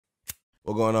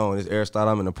What going on? It's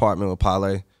Aristotle. I'm in the apartment with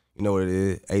Parlay. You know what it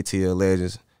is. ATL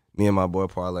Legends. Me and my boy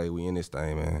Parlay, we in this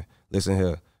thing, man. Listen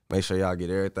here. Make sure y'all get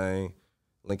everything.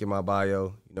 Link in my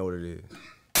bio. You know what it is.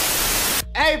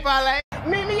 Hey, Parlay.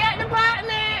 Meet me at the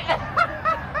apartment.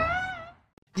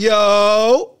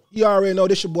 Yo, you already know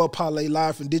this your boy Parlay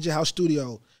live from Digital House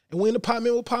Studio. And we in the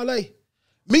apartment with Parlay.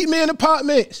 Meet me in the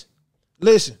apartments.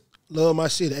 Listen, love my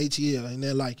city, ATL. Ain't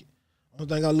that like it? Only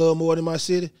thing I love more than my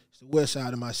city is the west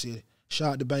side of my city.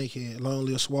 Shout out to Bankhead, Long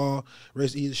Live Swall,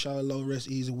 rest easy, Charlotte Low, rest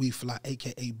easy, We Fly,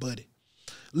 a.k.a. Buddy.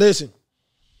 Listen,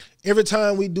 every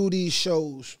time we do these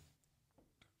shows,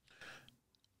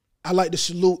 I like to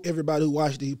salute everybody who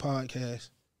watch these podcasts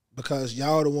because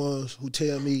y'all the ones who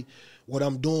tell me what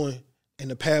I'm doing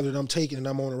and the path that I'm taking and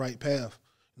I'm on the right path.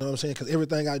 You know what I'm saying? Because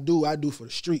everything I do for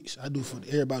the streets. I do for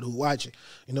everybody who watch it.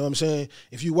 You know what I'm saying?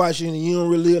 If you watching and you don't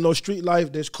really live no street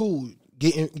life, that's cool.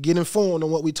 Get informed on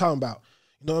what we talking about.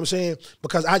 You know what I'm saying?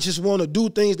 Because I just want to do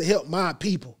things to help my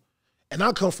people. And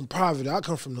I come from poverty. I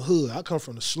come from the hood. I come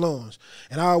from the slums.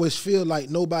 And I always feel like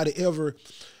nobody ever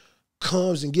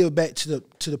comes and give back to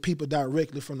the people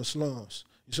directly from the slums.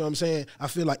 You see what I'm saying? I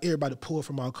feel like everybody pull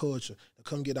from our culture to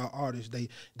come get our artists. They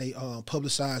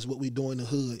publicize what we do in the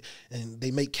hood, and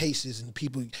they make cases, and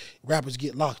rappers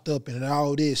get locked up and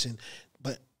all this.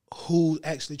 But who's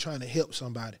actually trying to help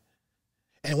somebody?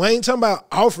 And we ain't talking about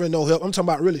offering no help. I'm talking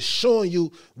about really showing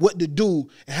you what to do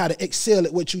and how to excel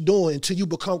at what you're doing until you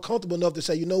become comfortable enough to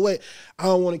say, you know what, I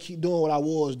don't want to keep doing what I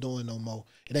was doing no more.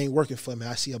 It ain't working for me.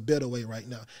 I see a better way right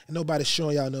now. And nobody's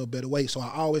showing y'all no better way. So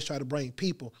I always try to bring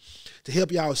people to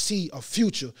help y'all see a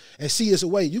future and see it's a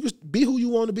way. You can be who you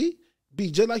want to be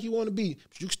just like you want to be.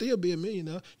 You can still be a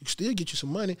millionaire. You can still get you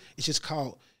some money. It's just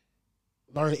called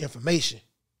learning information.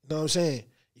 You know what I'm saying?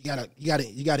 You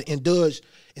gotta indulge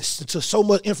into so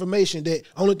much information that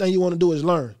only thing you want to do is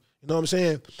learn. You know what I'm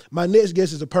saying? My next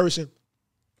guest is a person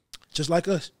just like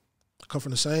us. Come from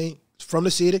the city,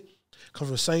 come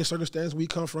from the same circumstance we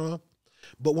come from.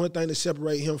 But one thing that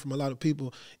separates him from a lot of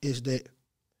people is that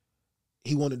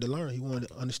he wanted to learn. He wanted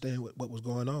to understand what was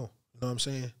going on. You know what I'm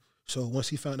saying? So once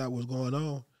he found out what was going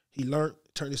on, he learned,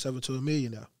 turned himself into a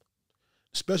millionaire.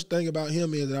 The special thing about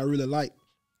him is that I really like,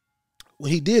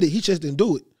 when he did it, he just didn't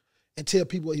do it and tell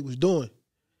people what he was doing.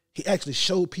 He actually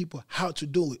showed people how to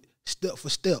do it step for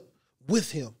step with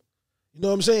him. You know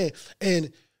what I'm saying?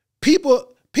 And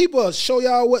people show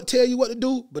y'all tell you what to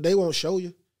do, but they won't show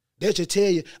you. They'll just tell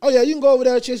you, oh yeah, you can go over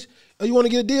there, you want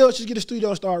to get a deal, just get a studio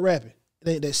and start rapping. It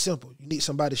ain't that simple. You need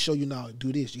somebody to show you, now,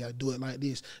 do this, you got to do it like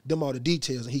this. Them all the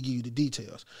details, and he give you the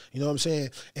details. You know what I'm saying?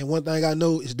 And one thing I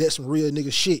know is that's some real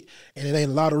nigga shit, and it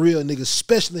ain't a lot of real niggas,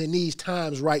 especially in these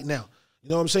times right now. You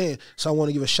know what I'm saying? So I want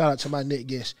to give a shout out to my next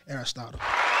guest, Aristotle.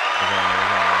 What's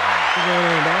going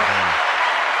on,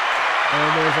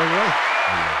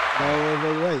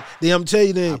 dog? Then I'm telling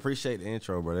you, then I appreciate the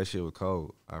intro, bro. That shit was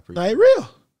cold. I appreciate that ain't real.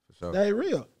 For sure. That ain't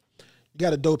real. You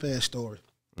got a dope ass story.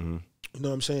 Mm-hmm. You know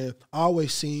what I'm saying? I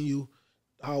always seen you.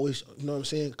 I always, you know what I'm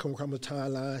saying, come across the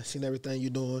timeline, seen everything you're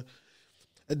doing.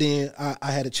 And then I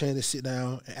had a chance to sit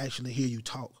down and actually hear you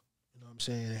talk. You know what I'm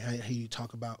saying? I hear you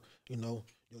talk about, you know,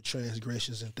 your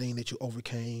transgressions and things that you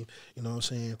overcame, you know what I'm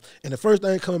saying? And the first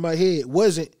thing that came in my head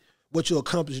wasn't what you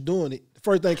accomplished doing it. The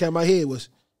first thing that came in my head was,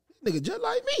 nigga, just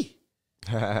like me.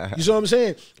 You see what I'm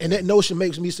saying? And that notion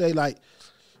makes me say, like,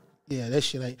 yeah, that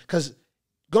shit ain't. Because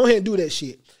go ahead and do that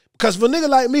shit. Because for a nigga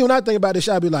like me, when I think about this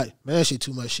shit, I be like, man, that shit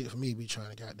too much shit for me to be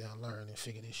trying to goddamn learn and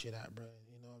figure this shit out, bro.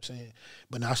 You know what I'm saying?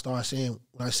 But now I started saying,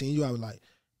 when I seen you, I was like,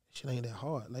 shit ain't that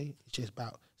hard, like. It's just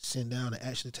about sitting down and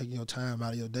actually taking your time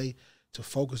out of your day to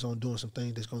focus on doing some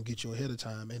things that's going to get you ahead of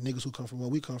time. And niggas who come from where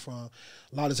we come from,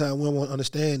 a lot of times we don't want to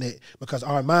understand that because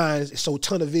our minds is so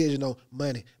tunnel vision on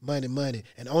money, money, money.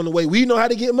 And the only way we know how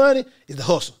to get money is the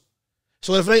hustle.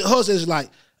 So if it ain't hustle, it's like,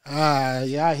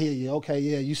 yeah, I hear you. Okay,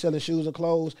 yeah, you selling shoes and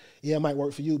clothes, yeah, it might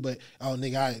work for you, but, oh,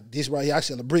 nigga, this right here, I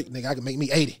sell a brick, nigga, I can make me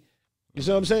 80. You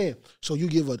see what I'm saying? So you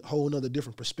give a whole nother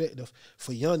different perspective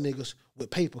for young niggas with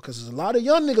paper, because there's a lot of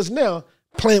young niggas now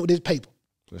playing with this paper.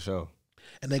 For sure.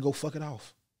 And they go fuck it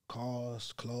off.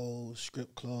 Cars, clothes,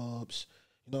 strip clubs.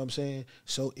 You know what I'm saying?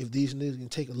 So if these niggas can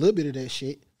take a little bit of that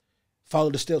shit,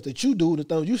 follow the steps that you do, the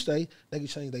things you say, they can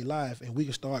change their life, and we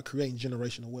can start creating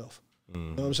generational wealth. You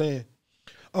know what I'm saying?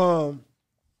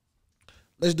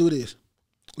 Let's do this.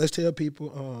 Let's tell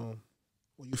people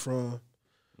where you from,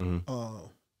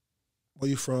 where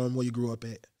you from, where you grew up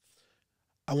at.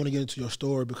 I want to get into your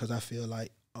story because I feel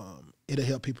like it'll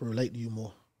help people relate to you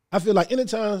more. I feel like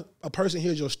anytime a person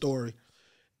hears your story,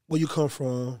 where you come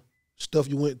from, stuff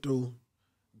you went through,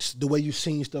 the way you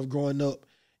seen stuff growing up,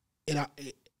 and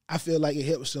I feel like it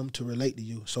helps them to relate to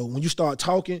you. So when you start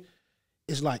talking,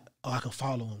 it's like, oh, I can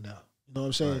follow him now. You know what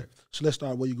I'm saying? Right. So let's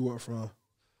start where you grew up from.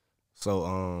 So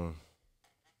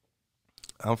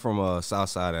I'm from south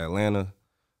side of Atlanta.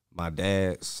 My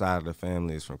dad's side of the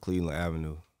family is from Cleveland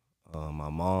Avenue. My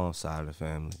mom's side of the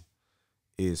family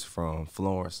is from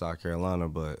Florence, South Carolina,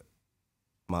 but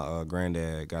my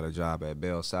granddad got a job at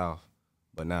Bell South,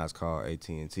 but now it's called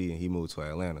AT&T, and he moved to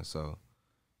Atlanta. So,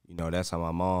 you know, that's how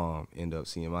my mom ended up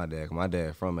seeing my dad. 'Cause my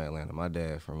dad from Atlanta. My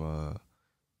dad from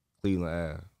Cleveland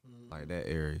Ave, like that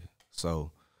area.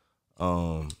 So,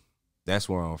 that's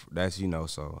where you know,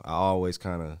 so I always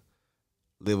kind of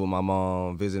live with my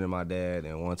mom, visiting my dad,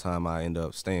 and one time I ended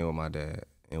up staying with my dad,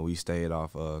 and we stayed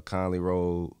off Conley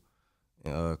Road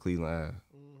in Cleveland Ave.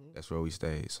 That's where we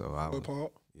stayed. So I was,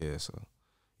 Park? yeah, so,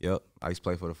 yep. I used to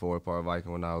play for the Forward Park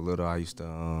Viking when I was little. I used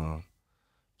to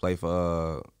play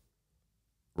for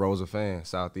Rosa Fan,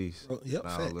 Southeast. Yep,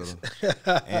 when I was facts.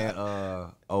 little.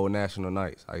 And Old National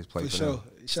Knights. I used to play for sure. them.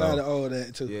 Shout out to all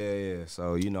that, too. Yeah.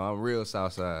 So, you know, I'm real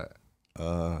Southside.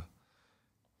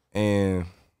 And,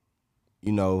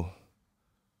 you know,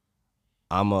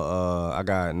 I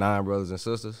got 9 brothers and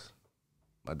sisters.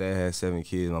 My dad had 7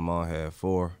 kids. My mom had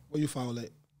 4. Where you fall at?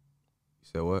 You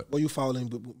said what? Where you fall in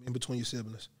between your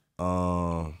siblings?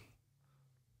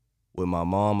 With my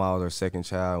mom, I was her second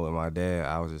child. With my dad,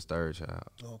 I was his third child.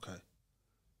 Okay.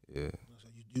 Yeah. So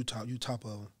you top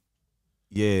of them.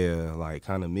 Yeah, like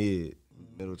kind of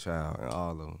middle child and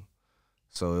all of them.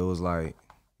 So it was like,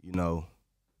 you know,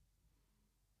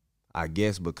 I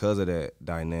guess because of that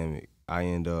dynamic, I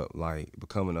end up like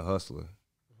becoming a hustler.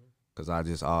 Cause I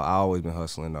always been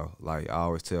hustling though. Like I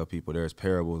always tell people there's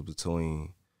parables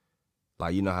between,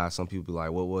 like, you know how some people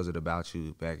like, what was it about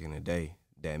you back in the day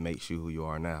that makes you who you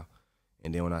are now?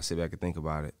 And then when I sit back and think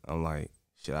about it, I'm like,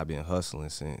 shit, I've been hustling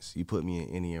since. You put me in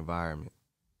any environment.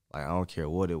 Like, I don't care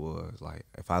what it was. Like,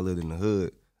 if I lived in the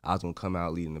hood, I was going to come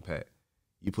out leading the pack.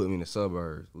 You put me in the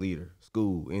suburbs, leader,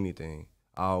 school, anything.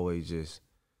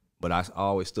 But I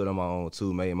always stood on my own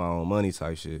too, made my own money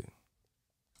type shit.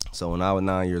 So when I was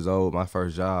 9 years old, my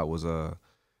first job was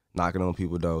knocking on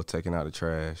people's door, taking out the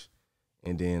trash.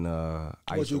 And then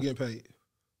What you getting paid?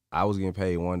 I was getting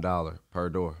paid $1 per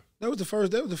door. That was the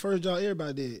first job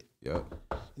everybody did. Yep.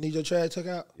 You need your trash took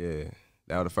out? Yeah.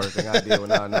 That was the first thing I did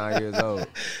when I was 9 years old.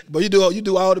 But you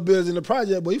do all the bills in the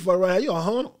project, but you fuck around, you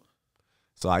 $100.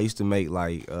 So I used to make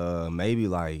like maybe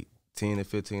like $10 to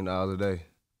 $15 a day.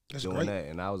 That's doing great. that,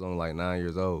 and I was only like 9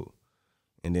 years old.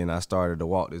 And then I started to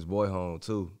walk this boy home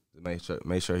too to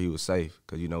make sure he was safe,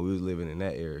 because you know we was living in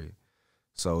that area.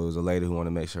 So it was a lady who wanted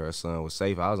to make sure her son was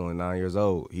safe. I was only 9 years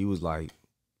old. He was like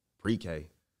pre-K.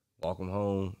 Walk him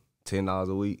home, $10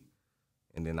 a week.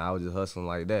 And then I was just hustling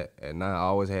like that. At 9, I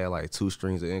always had like 2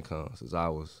 streams of income since I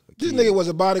was a kid. This nigga was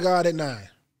a bodyguard at 9.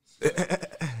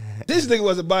 This nigga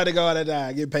was a bodyguard at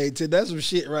 9, get paid 10. That's some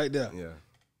shit right there. Yeah.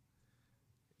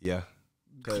 Yeah.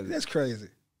 That's crazy.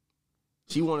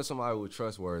 She wanted somebody who was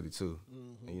trustworthy too.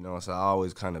 And, you know, so I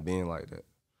always kind of been like that.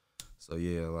 So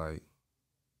yeah, like,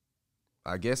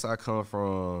 I guess I come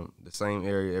from the same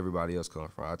area everybody else come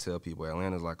from. I tell people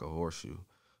Atlanta's like a horseshoe.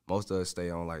 Most of us stay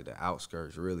on like the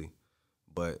outskirts really.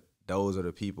 But those are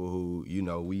the people who,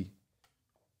 we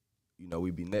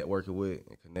be networking with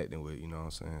and connecting with, you know what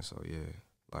I'm saying? So yeah,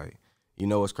 like, you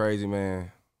know what's crazy,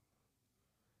 man?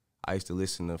 I used to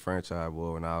listen to Franchise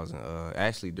Boy when I was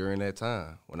actually during that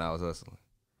time when I was hustling.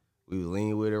 We would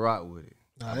lean with it, rock with it.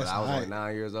 Nah, but I was right. like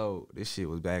 9 years old. This shit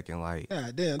was back in like,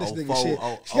 God damn, this 04, nigga shit.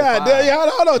 05. God damn, yeah,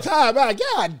 hold on, time out.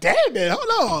 God damn it,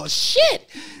 hold on, shit.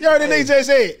 You heard the nigga just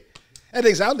said. That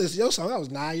nigga said, I listened to your song, I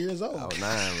was 9 years old. I was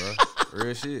 9, bro.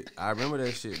 Real shit. I remember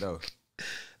that shit though.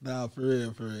 Nah, for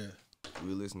real, for real.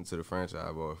 We listened to the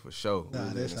Franchise Boy for sure. Nah, we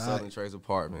was that's in all Southern right. Trace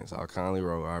Apartments, out Conley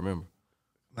Road. I remember.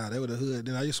 Nah, they were the hood.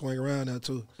 Then I used to swing around there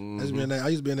too. I used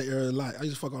to be in the area a lot. I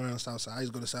used to fuck around Southside. I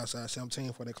used to go to Southside 17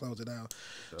 before they closed it down.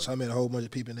 Sure. So I met a whole bunch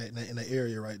of people in the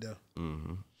area right there.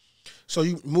 Mm-hmm. So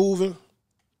you moving?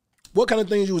 What kind of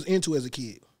things you was into as a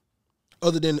kid?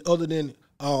 Other than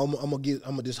I'm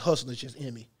gonna just hustle. It's just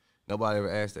in me. Nobody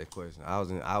ever asked that question. I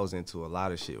was into a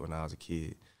lot of shit when I was a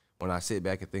kid. When I sit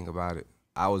back and think about it,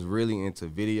 I was really into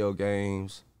video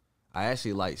games. I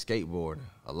actually like skateboarding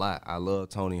a lot. I love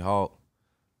Tony Hawk,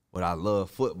 but I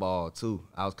love football too.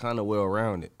 I was kind of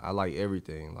well-rounded. I like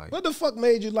everything. Like, What the fuck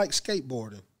made you like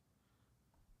skateboarding?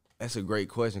 that's a great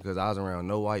question because I was around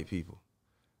no white people.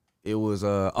 It was,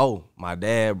 my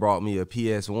dad brought me a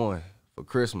PS1 for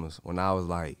Christmas when I was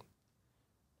like,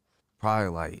 probably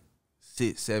like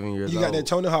 6, 7 years old. You got that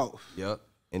Tony Hawk. Yep.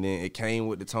 And then it came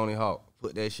with the Tony Hawk.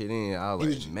 Put that shit in. I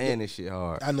was like, man, this shit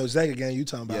hard. I know exactly the game you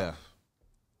talking about. Yeah.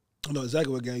 I know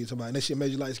exactly what game you're talking about. And that shit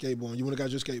made you like skateboarding. You went and got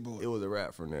your It skateboard. was a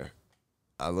wrap from there.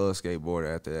 I love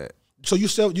skateboarding after that. So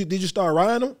did you start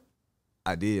riding them?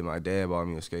 I did. My dad bought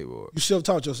me a skateboard. You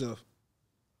self-taught yourself?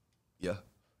 Yeah.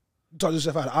 You taught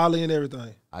yourself how to ollie and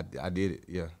everything? I did it,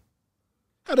 yeah.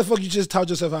 How the fuck you just taught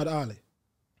yourself how to ollie?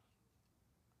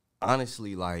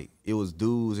 Honestly, like, it was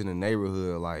dudes in the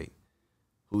neighborhood, like,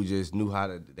 who just knew how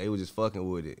to, they were just fucking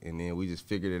with it, and then we just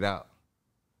figured it out.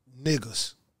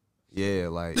 Niggas. Yeah,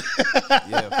 like,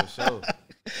 yeah, for sure.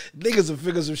 Niggas will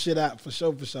figure some shit out, for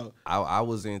sure, for sure. I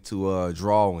was into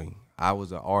drawing. I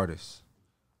was an artist,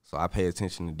 so I pay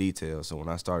attention to details. So when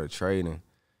I started trading,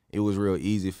 it was real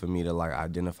easy for me to, like,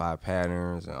 identify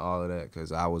patterns and all of that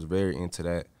because I was very into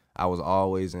that. I was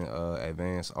always in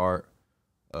advanced art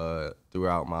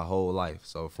throughout my whole life.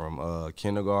 So from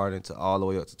kindergarten to all the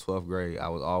way up to 12th grade, I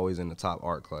was always in the top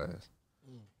art class.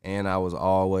 And I was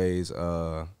always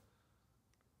in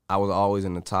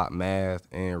the top math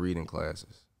and reading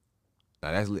classes.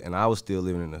 Now and I was still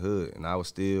living in the hood, and I was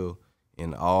still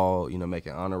in all,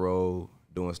 making honor roll,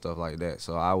 doing stuff like that.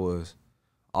 So I was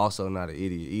also not an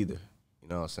idiot either. You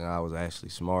know what I'm saying? I was actually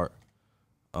smart.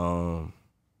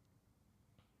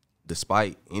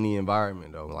 Despite any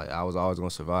environment, though, like, I was always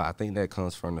gonna survive. I think that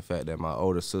comes from the fact that my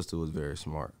older sister was very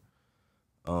smart.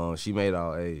 She made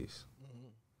all A's.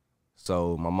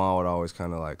 So my mom would always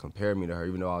kind of, like, compare me to her.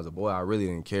 Even though I was a boy, I really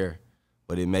didn't care.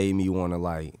 But it made me want to,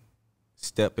 like,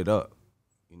 step it up,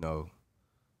 And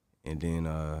then,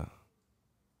 I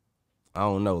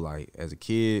don't know, like, as a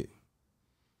kid,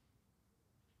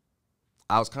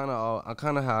 I'm kind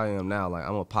of how I am now. Like,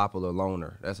 I'm a popular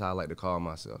loner. That's how I like to call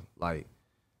myself. Like,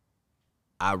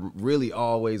 I really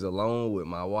always alone with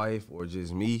my wife or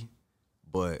just me,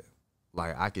 but,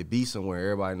 like, I could be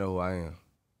somewhere, everybody know who I am.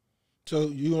 So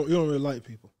you don't really like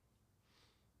people?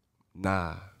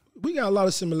 Nah. We got a lot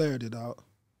of similarity, dog.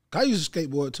 I use a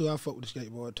skateboard too. I fuck with the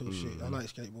skateboard too. Shit, I like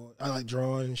skateboard. I like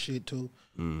drawing and shit too.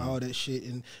 All that shit,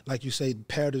 and like you say,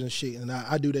 patterns and shit. And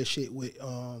I do that shit with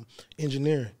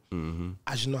engineering.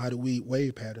 I just know how to weed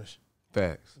wave patterns.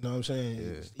 Facts. You know what I'm saying? Yeah.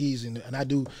 It's easy, and I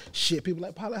do shit. People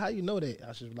like, Parlay, how you know that?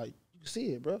 I just like, you can see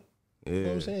it, bro. Yeah. You know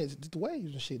what I'm saying? It's the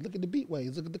waves and shit. Look at the beat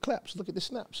waves. Look at the claps. Look at the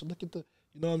snaps. Look at the,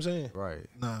 you know what I'm saying? Right.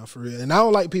 Nah, for real. And I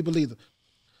don't like people either.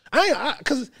 I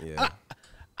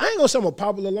ain't gonna say I'm a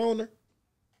popular loner,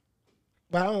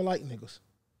 but I don't like niggas.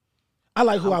 I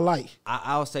like who I like.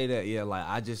 I'll say that, yeah. Like,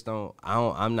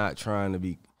 I'm not trying to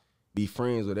be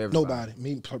friends with everybody. Nobody,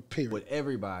 me, period. With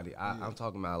everybody. I'm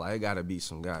talking about, like, it gotta be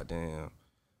some goddamn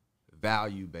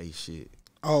value-based shit.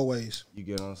 Always. You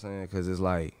get what I'm saying? Because it's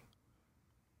like,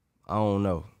 I don't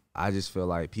know. I just feel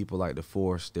like people like to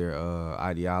force their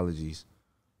ideologies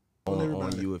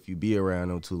on you if you be around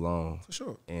them too long. For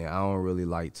sure. And I don't really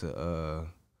like to,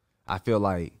 I feel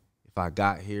like if I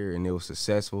got here and it was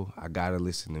successful, I gotta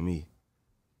listen to me.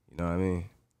 You know what I mean?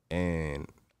 And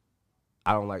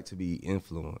I don't like to be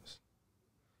influenced.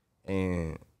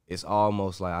 And it's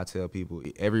almost like I tell people,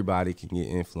 everybody can get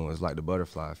influenced, like the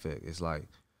butterfly effect. It's like,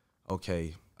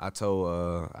 okay, I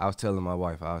was telling my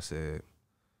wife, I said,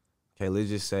 okay, let's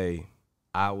just say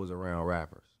I was around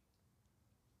rappers.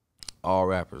 All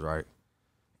rappers, right?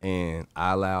 And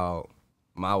I allowed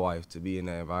my wife to be in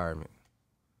that environment.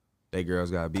 They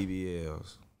girls got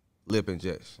BBLs, lip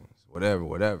injections,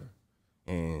 whatever.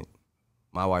 And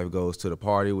my wife goes to the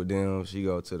party with them. She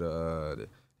go to the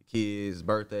kids'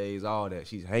 birthdays, all that.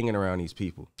 She's hanging around these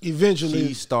people. Eventually.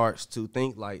 She starts to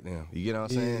think like them. You get what I'm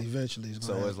saying? Yeah, eventually.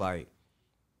 So it's like,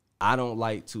 I don't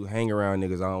like to hang around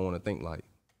niggas I don't want to think like.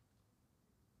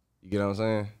 You get what I'm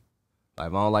saying? Like,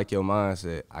 if I don't like your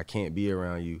mindset, I can't be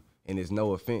around you. And it's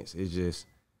no offense. It's just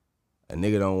a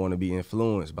nigga don't want to be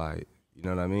influenced by it. You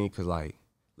know what I mean? Because, like,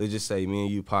 let's just say me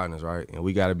and you partners, right? And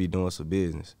we got to be doing some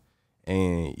business.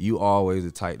 And you always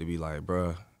the type to be like,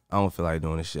 bruh, I don't feel like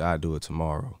doing this shit. I'll do it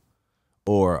tomorrow.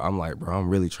 Or I'm like, bro, I'm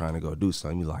really trying to go do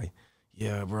something. You like,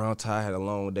 yeah, bro, I'm tired. I had a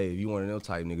long day. If you one of them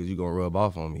type niggas, you going to rub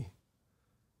off on me.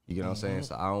 You get what I'm saying?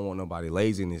 So I don't want nobody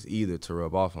laziness either to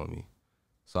rub off on me.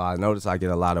 So I notice I get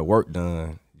a lot of work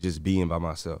done just being by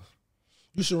myself.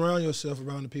 You surround yourself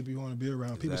around the people you want to be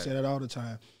around. Exactly. People say that all the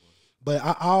time. But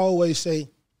I always say,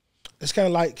 it's kind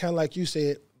of like you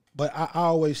said, but I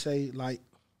always say, like,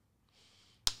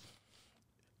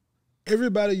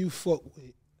 everybody you fuck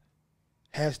with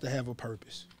has to have a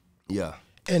purpose. Yeah.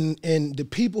 And the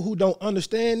people who don't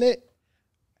understand that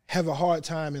have a hard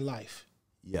time in life.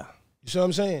 Yeah. You see what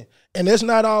I'm saying? And that's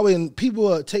not always, and people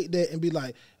will take that and be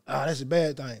like, that's a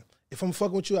bad thing. If I'm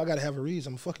fucking with you, I got to have a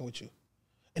reason I'm fucking with you.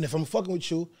 And if I'm fucking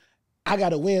with you, I got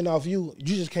to win off you.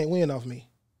 You just can't win off me.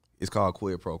 It's called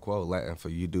quid pro quo, Latin for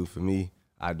you do for me,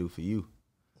 I do for you.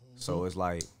 So it's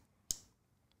like,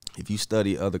 if you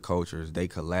study other cultures, they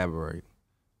collaborate.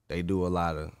 They do a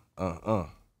lot of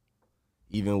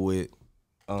even with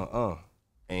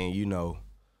and you know,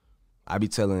 I be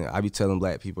telling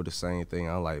black people the same thing.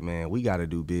 I'm like, man, we got to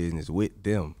do business with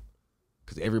them,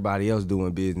 because everybody else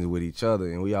doing business with each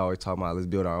other, and we always talk about let's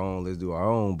build our own, let's do our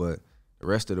own, but the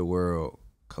rest of the world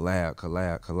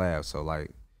collab. So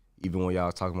like, even when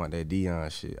y'all talking about that Dion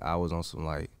shit, I was on some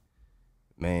like,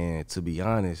 man, to be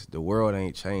honest, the world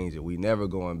ain't changing. We never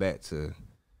going back to,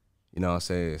 you know what I'm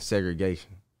saying,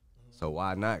 segregation. So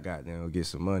why not goddamn get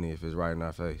some money if it's right in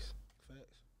our face?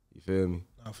 Facts. You feel me?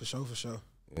 No, for sure.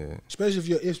 Yeah.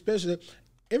 Especially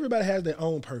everybody has their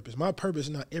own purpose. My purpose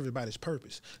is not everybody's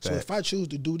purpose. So Facts. if I choose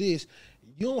to do this,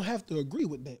 you don't have to agree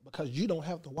with that, because you don't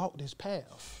have to walk this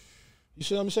path. You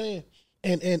see what I'm saying?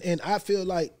 And I feel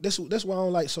like that's why I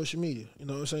don't like social media. You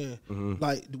know what I'm saying?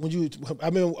 Like when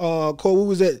Cole, we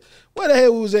was at, where the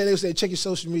hell we was at? They said check your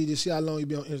social media, see how long you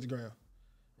be on Instagram,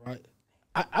 right?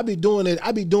 I be doing it.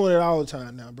 I be doing it all the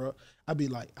time now, bro. I be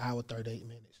like hour 38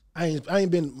 minutes. I ain't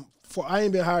been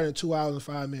higher than 2 hours and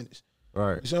 5 minutes.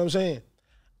 Right. You see what I'm saying?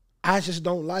 I just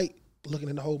don't like looking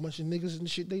at a whole bunch of niggas and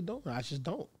shit they doing. I just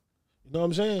don't. You know what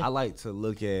I'm saying? I like to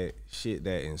look at shit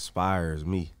that inspires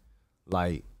me.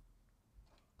 Like,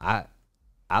 I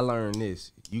learned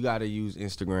this. You got to use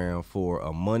Instagram for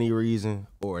a money reason,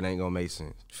 or it ain't gonna make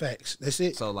sense. Facts. That's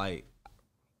it. So like,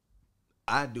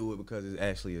 I do it because it's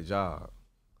actually a job.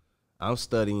 I'm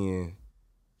studying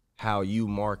how you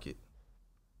market.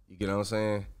 You get what I'm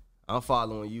saying? I'm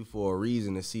following you for a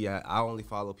reason to see. I only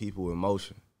follow people with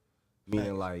motion.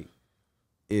 Meaning like,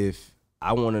 if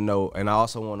I want to know, and I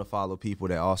also want to follow people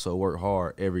that also work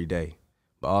hard every day,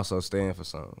 but also stand for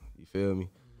something. You feel me?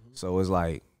 So it's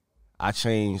like, I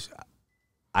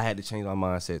had to change my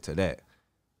mindset to that.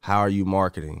 How are you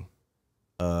marketing?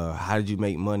 How did you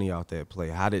make money off that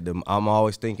play? I'm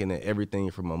always thinking of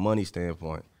everything from a money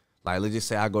standpoint. Like, let's just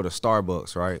say I go to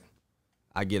Starbucks, right?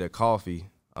 I get a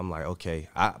coffee. I'm like, okay.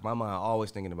 My mind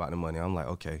always thinking about the money. I'm like,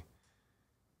 okay.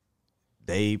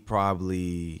 It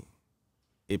probably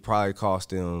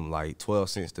cost them like 12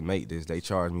 cents to make this. They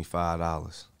charge me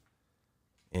 $5.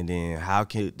 And then how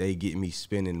could they get me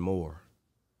spending more?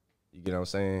 You get what I'm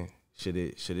saying? Should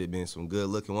it been some good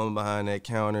looking woman behind that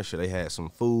counter? Should they had some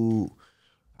food?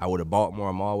 I would have bought more.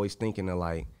 I'm always thinking of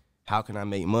like, how can I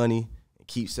make money and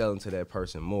keep selling to that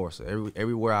person more? So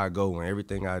everywhere I go and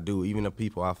everything I do, even the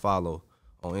people I follow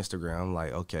on Instagram, I'm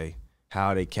like, okay, how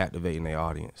are they captivating their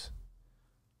audience?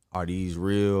 Are these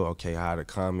real? Okay, how are the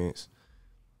comments?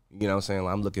 You know what I'm saying?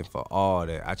 Like, I'm looking for all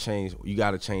that. You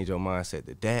got to change your mindset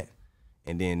to that.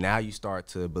 And then now you start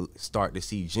to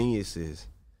see geniuses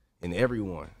in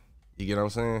everyone. You get what I'm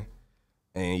saying?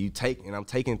 And I'm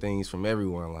taking things from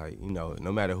everyone, like, you know,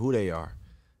 no matter who they are.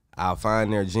 I'll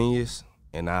find their genius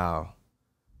and I'll,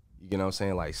 you get what I'm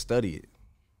saying, like, study it.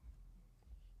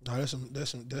 No,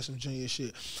 that's some genius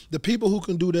shit. The people who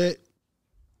can do that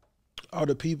are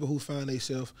the people who find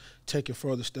themselves taking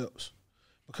further steps.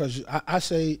 Because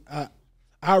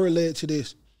I relate to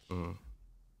this.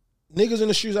 Niggas in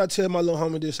the streets, I tell my little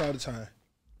homie this all the time.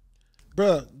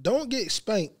 Bruh, don't get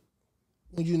spanked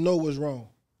when you know what's wrong.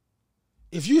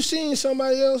 If you seen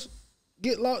somebody else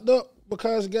get locked up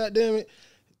because, goddamn it,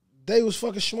 they was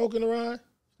fucking smoking around,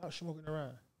 stop smoking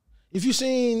around. If you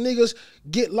seen niggas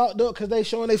get locked up because they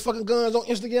showing they fucking guns on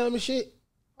Instagram and shit,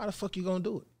 how the fuck you gonna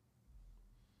do it?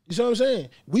 You see what I'm saying?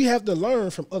 We have to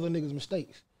learn from other niggas'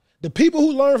 mistakes. The people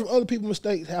who learn from other people's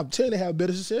mistakes tend to have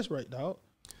better success rate, dog.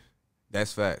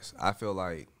 That's facts. I feel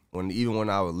like even when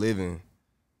I was living,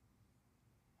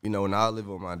 you know, when I lived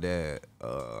with my dad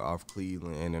off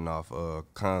Cleveland and then off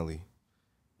Conley,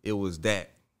 it was that.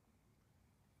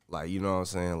 Like, you know what I'm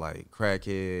saying? Like,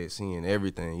 crackhead, seeing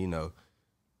everything, you know.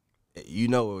 You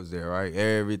know it was there, right?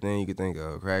 Everything you could think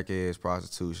of. Crackheads,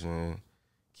 prostitution,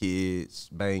 kids,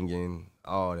 banging,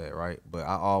 all that, right? But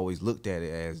I always looked at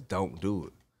it as don't do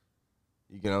it.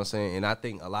 You get what I'm saying? And I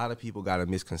think a lot of people got a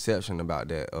misconception about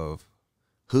that of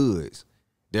hoods.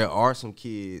 There are some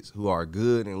kids who are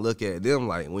good and look at them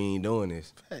like, we ain't doing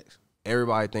this. Facts.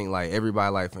 Everybody,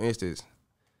 like, for instance,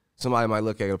 somebody might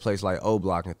look at a place like O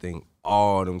Block and think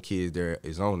all them kids there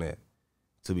is on that.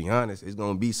 To be honest, it's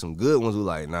going to be some good ones who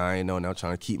like, nah, I ain't know, now I'm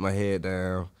trying to keep my head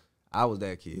down. I was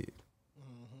that kid.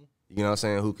 You know what I'm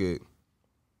saying? Who could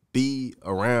be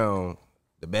around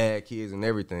the bad kids and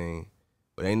everything,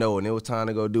 but they know when it was time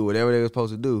to go do whatever they were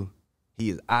supposed to do, he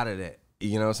is out of that.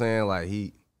 You know what I'm saying? Like,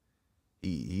 he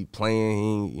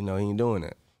playing, he ain't doing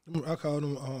that.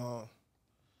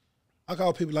 I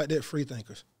call people like that free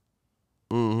thinkers.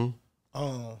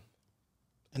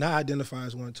 And I identify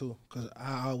as one too, because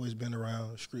I always been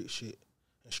around street shit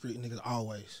and street niggas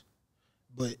always.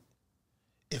 But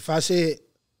if I said,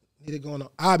 need it going on,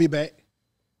 I'll be back.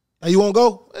 Hey, you want to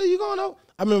go? Hey, you going on?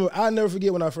 I remember, I'll never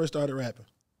forget when I first started rapping.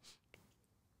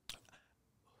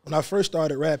 When I first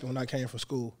started rapping, when I came from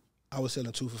school, I was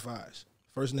selling 2 for $5s.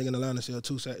 First nigga in Atlanta sell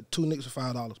two niggas for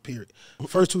 $5, period.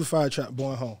 First 2 for $5 trap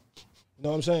born home. You know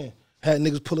what I'm saying? Had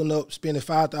niggas pulling up, spending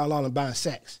 $5,000 and buying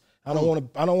sacks. I don't want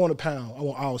a pound. I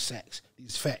want all sacks.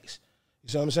 These facts. You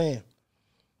see what I'm saying?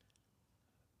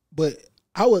 But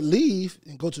I would leave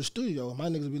and go to the studio, and my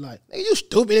niggas would be like, nigga, you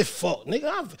stupid as fuck.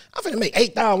 Nigga, I'm finna make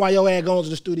 $8,000 while your ass going to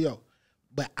the studio.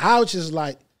 But I was just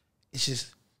like, it's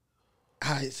just,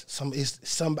 I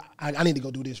need to go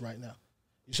do this right now.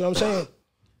 You see what I'm saying?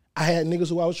 I had niggas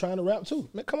who I was trying to rap too.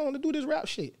 Man, come on to do this rap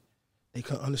shit. They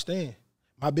couldn't understand.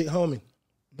 My big homie,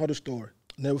 another story.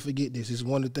 Never forget this. It's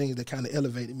one of the things that kind of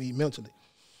elevated me mentally.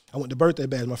 I went to birthday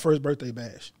bash, my first birthday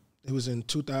bash. It was in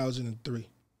 2003.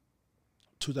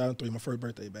 2003, my first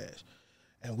birthday bash.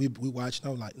 And we watched, and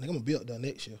I was like, nigga, I'm going to be up there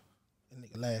next year. And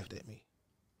nigga laughed at me.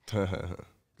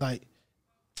 Like,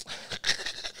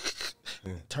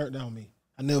 turned on me.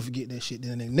 I never forget that shit.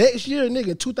 Then the next year,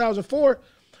 nigga, 2004,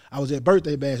 I was at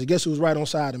birthday bash. And guess who was right on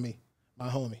side of me? My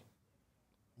homie.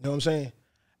 You know what I'm saying?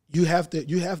 You have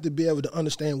to be able to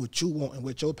understand what you want and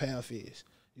what your path is.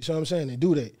 You see what I'm saying? And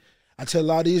do that. I tell a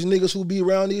lot of these niggas who be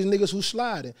around these niggas who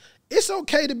sliding, it's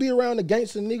okay to be around the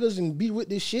gangster niggas and be with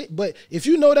this shit, but if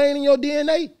you know they ain't in your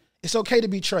DNA, it's okay to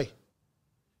be Trey.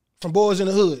 From Boys in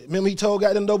the Hood. Remember he told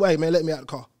goddamn dope, hey man, let me out the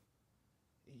car.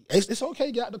 It's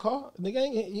okay, get out the car.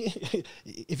 Nigga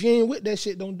if you ain't with that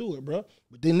shit, don't do it, bro.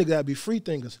 But then nigga gotta be free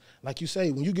thinkers. Like you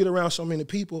say, when you get around so many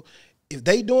people, if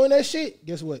they doing that shit,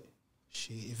 guess what?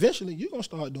 Shit, eventually you gonna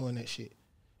start doing that shit.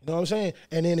 You know what I'm saying?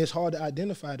 And then it's hard to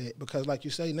identify that because like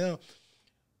you say now,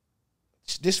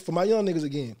 this for my young niggas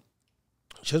again,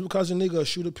 just because a nigga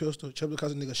shoot a pistol, just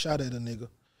because a nigga shot at a nigga,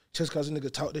 just because a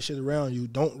nigga talk that shit around you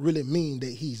don't really mean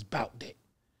that he's about that.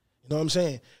 You know what I'm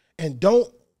saying? And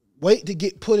don't wait to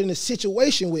get put in a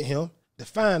situation with him to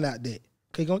find out that.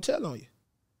 Because he gonna tell on you.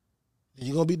 Then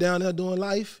you're gonna be down there doing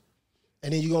life,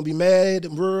 and then you're gonna be mad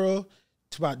and rural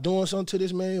about doing something to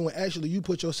this man when actually you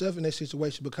put yourself in that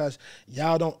situation because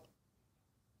y'all don't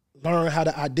learn how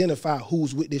to identify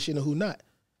who's with this shit and who not.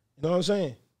 You know what I'm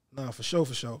saying? Nah, for sure,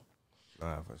 for sure.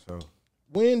 Nah, for sure.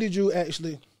 When did you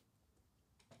actually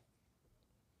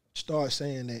start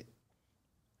saying that?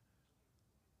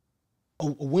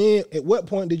 At what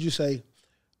point did you say,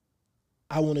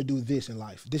 I want to do this in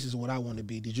life? This is what I want to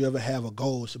be. Did you ever have a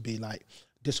goal to be like,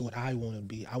 this is what I want to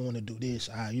be. I want to do this.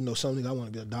 Something I want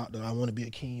to be a doctor. I want to be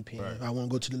a kingpin. Right. I want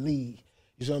to go to the league.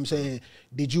 You know what I'm saying?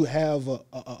 Did you have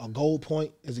a goal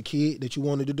point as a kid that you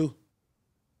wanted to do?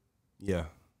 Yeah.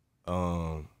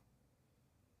 I'm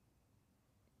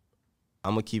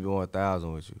going to keep it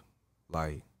 1,000 with you.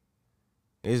 Like,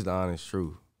 it's the honest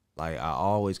truth. Like, I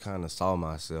always kind of saw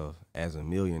myself as a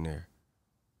millionaire.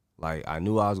 Like, I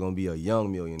knew I was going to be a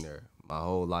young millionaire my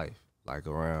whole life, like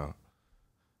around,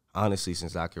 honestly,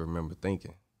 since I can remember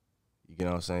thinking. You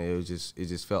know what I'm saying? It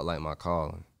just felt like my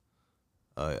calling.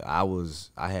 I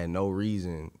had no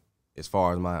reason, as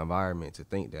far as my environment, to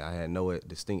think that I had no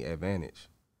distinct advantage.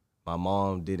 My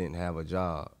mom didn't have a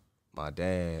job. My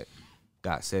dad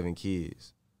got 7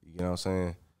 kids. You know what I'm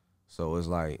saying? So it's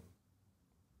like,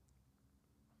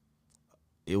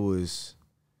 it was,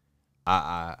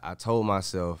 I told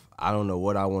myself, I don't know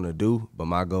what I want to do, but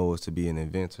my goal is to be an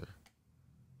inventor.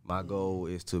 My goal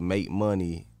is to make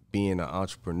money being an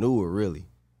entrepreneur, really.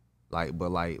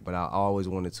 But I always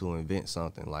wanted to invent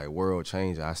something, like world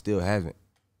changer. I still haven't.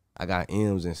 I got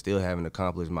M's and still haven't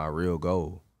accomplished my real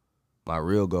goal. My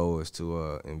real goal is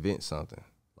to invent something.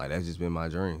 Like, that's just been my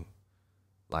dream.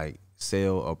 Like,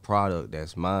 sell a product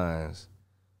that's mine,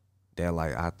 that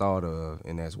like I thought of,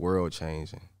 and that's world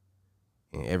changing,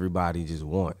 and everybody just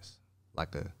wants,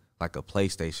 like a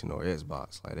PlayStation or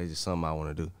Xbox. Like, that's just something I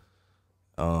want to do.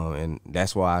 And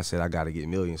that's why I said I got to get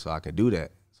millions so I can do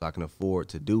that, so I can afford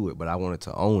to do it. But I wanted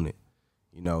to own it.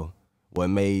 You know, what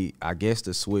made, I guess,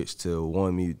 the switch to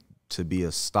wanting me to be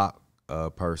a stock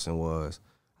person was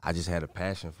I just had a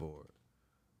passion for it.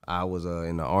 I was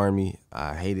in the Army.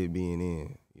 I hated being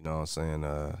in. You know what I'm saying?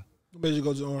 What made you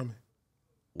go to the Army?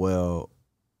 Well,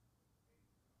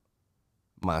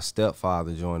 my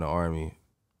stepfather joined the Army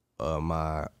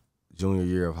my junior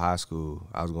year of high school.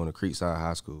 I was going to Creekside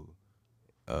High School,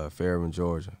 Fairhaven,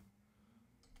 Georgia.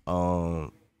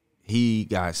 He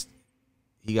got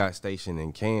stationed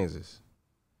in Kansas,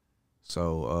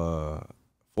 so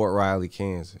Fort Riley,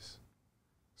 Kansas.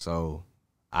 So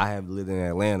I have lived in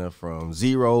Atlanta from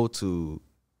 0 to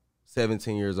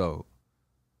 17 years old,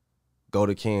 go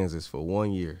to Kansas for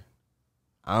 1 year.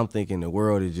 I'm thinking the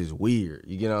world is just weird.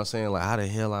 You get what I'm saying? Like, how the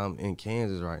hell I'm in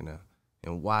Kansas right now?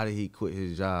 And why did he quit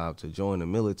his job to join the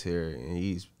military? And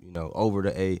he's, you know, over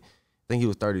the age. I think he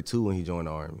was 32 when he joined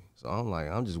the Army. So I'm like,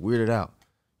 I'm just weirded out,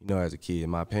 you know, as a kid.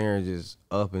 My parents just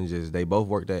up and just, they both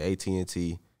worked at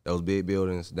AT&T, those big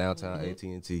buildings, downtown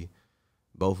AT&T.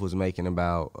 Both was making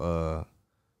about,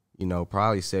 you know,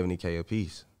 probably $70K a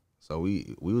piece. So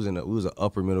we was an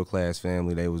upper middle class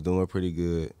family. They was doing pretty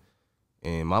good.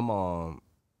 And my mom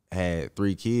had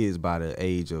 3 kids by the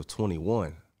age of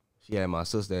 21. She had my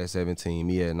sister at 17,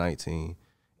 me at 19,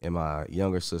 and my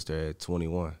younger sister at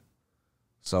 21.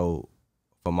 So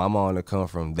for my mom to come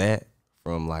from that,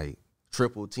 from like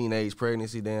triple teenage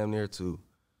pregnancy damn near to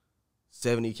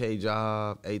 70K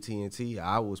job, AT&T,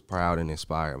 I was proud and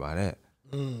inspired by that.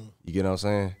 You get what I'm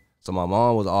saying? So my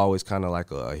mom was always kind of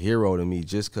like a hero to me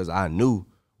just because I knew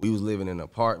we was living in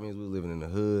apartments, we was living in the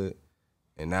hood,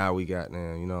 and now we got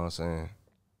now, you know what I'm saying?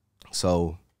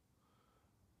 So,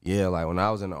 yeah, like when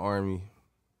I was in the Army,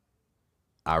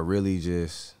 I really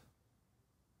just,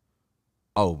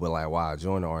 but like why I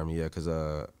joined the Army, yeah, because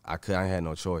I had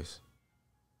no choice.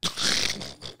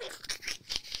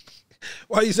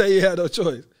 Why you say you had no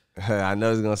choice? I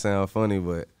know it's gonna sound funny,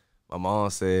 but my mom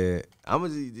said,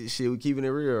 we keeping it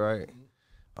real, right?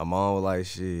 My mom was like,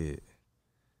 shit,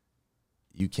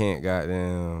 you can't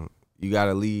you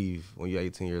gotta leave when you're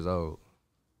 18 years old.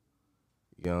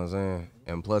 You know what I'm saying?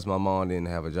 And plus my mom didn't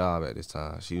have a job at this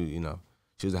time. She, you know,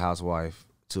 she was a housewife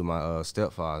to my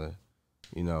stepfather,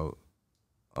 you know,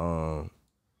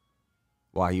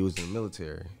 while he was in the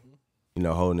military, you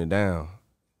know, holding it down,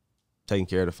 taking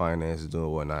care of the finances,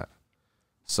 doing whatnot.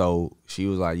 So she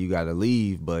was like, you got to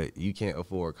leave, but you can't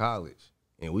afford college.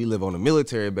 And we live on a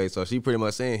military base, so she pretty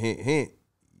much saying, hint, hint,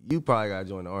 you probably got to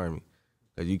join the Army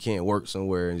because you can't work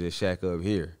somewhere and just shack up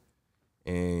here.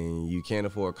 And you can't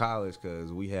afford college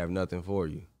because we have nothing for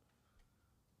you.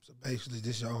 So basically,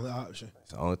 this is your only option.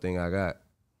 It's the only thing I got.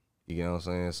 You get what I'm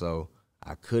saying? So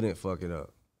I couldn't fuck it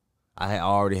up. I had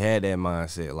already had that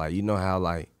mindset. Like, you know how,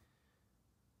 like,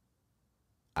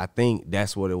 I think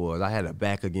that's what it was. I had a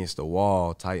back against the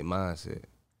wall type mindset.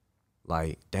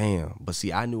 Like, damn. But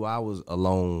see, I knew I was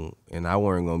alone and I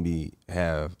wasn't going to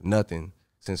have nothing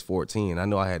since 14. I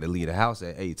know I had to leave the house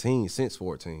at 18 since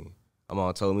 14. My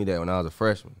mom told me that when I was a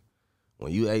freshman.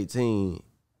 When you 18,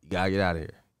 you got to get out of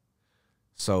here.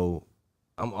 So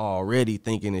I'm already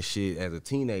thinking of shit as a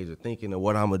teenager, thinking of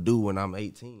what I'm going to do when I'm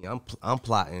 18. I'm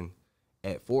plotting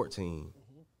at 14.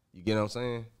 You get what I'm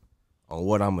saying? On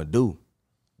what I'm going to do.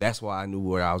 That's why I knew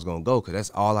where I was going to go, because that's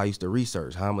all I used to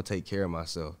research, how I'm going to take care of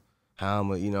myself, how I'm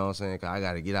going to, you know what I'm saying, because I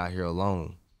got to get out here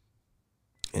alone.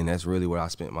 And that's really what I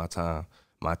spent my time,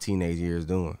 my teenage years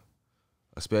doing,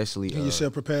 especially. Get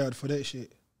yourself prepared for that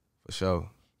shit. For sure.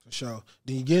 For sure.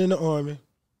 Then you get in the Army.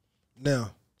 Now,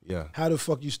 yeah. How the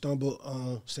fuck you stumble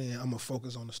on saying I'm going to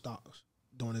focus on the stocks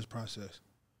during this process?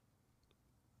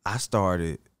 I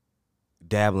started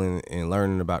dabbling and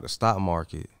learning about the stock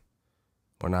market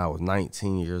when I was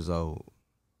 19 years old.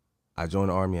 I joined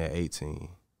the Army at 18.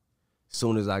 As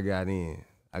soon as I got in,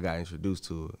 I got introduced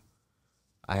to it.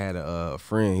 I had a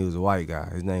friend, he was a white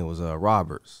guy. His name was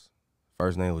Roberts.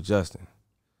 First name was Justin.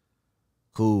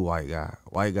 Cool white guy.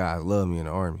 White guys love me in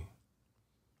the Army.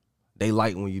 They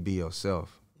like when you be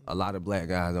yourself. A lot of black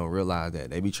guys don't realize that.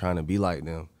 They be trying to be like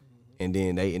them. And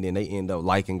then they end up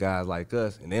liking guys like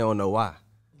us, and they don't know why.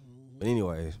 But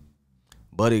anyways,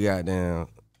 Buddy got down,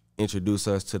 introduced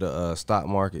us to the stock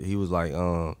market. He was like,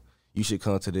 you should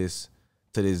come to this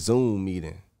Zoom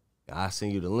meeting. I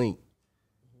send you the link.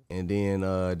 And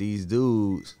then these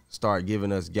dudes start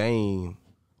giving us game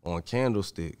on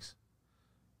candlesticks.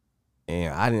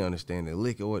 And I didn't understand the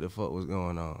lick of what the fuck was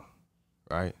going on,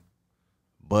 right?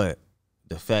 But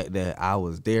the fact that I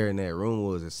was there in that room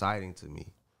was exciting to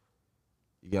me.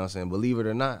 You get what I'm saying? Believe it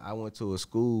or not, I went to a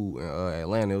school in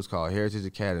Atlanta. It was called Heritage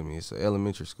Academy. It's an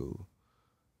elementary school.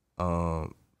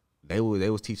 They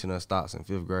was teaching us stocks in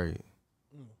 5th grade.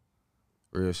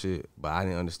 Real shit. But I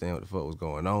didn't understand what the fuck was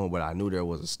going on. But I knew there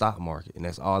was a stock market, and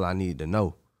that's all I needed to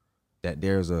know. That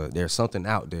there's something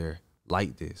out there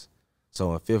like this.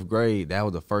 So in 5th grade, that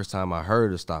was the first time I heard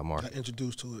of the stock market. Got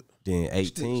introduced to it. Then 18.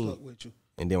 Still stuck with you.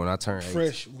 And then when I turned 18.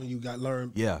 Fresh when you got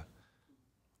learned. Yeah.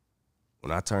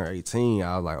 When I turned 18,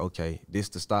 I was like, okay, this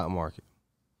the stock market.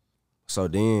 So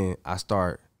then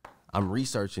I'm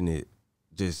researching it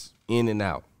just in and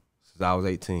out since I was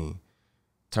 18.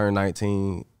 Turned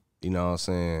 19, you know what I'm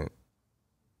saying,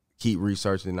 keep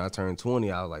researching. I turned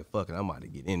 20, I was like, fuck it, I'm about to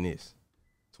get in this.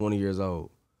 20 years old.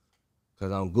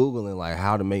 Cause I'm Googling like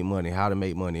how to make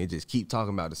money. It just keep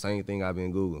talking about the same thing I've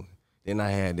been Googling. Then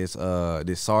I had this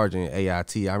sergeant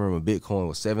AIT. I remember Bitcoin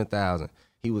was 7,000.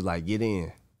 He was like, get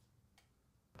in.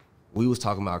 We was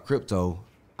talking about crypto.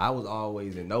 I was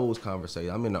always in those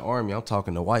conversations. I'm in the Army. I'm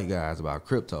talking to white guys about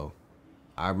crypto.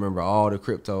 I remember all the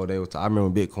crypto I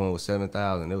remember Bitcoin was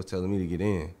 7,000. They was telling me to get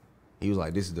in. He was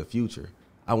like, this is the future.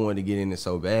 I wanted to get in it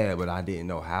so bad, but I didn't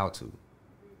know how to.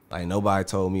 Like, nobody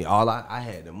told me. I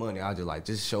had the money. I was just like,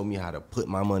 just show me how to put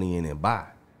my money in and buy.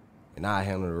 And I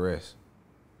handle the rest.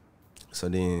 So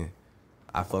then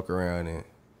I fuck around and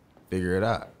figure it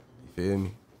out. You feel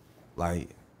me?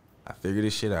 Like, I figured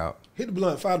this shit out. Hit the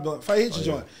blunt, fire the blunt. Hit your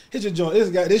joint. Hit your joint.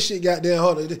 This shit goddamn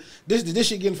hard. This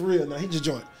shit getting for real now. Hit your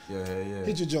joint. Yeah.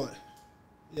 Hit your joint.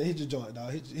 Yeah, hit your joint,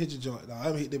 dog. Hit your joint, dog. I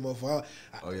haven't hit that motherfucker.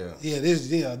 Yeah.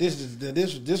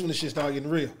 This when the shit started getting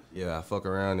real. Yeah, I fuck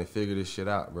around and figure this shit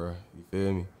out, bro. You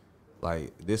feel me?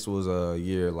 Like, this was a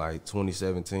year like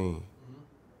 2017.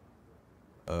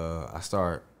 I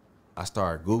start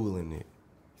Googling it.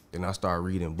 Then I start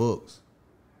reading books.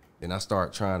 Then I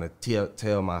start trying to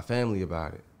tell my family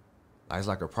about it. Like, it's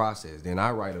like a process. Then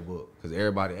I write a book because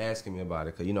everybody asking me about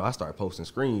it. Because, I start posting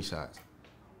screenshots.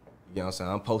 You know what I'm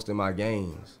saying? I'm posting my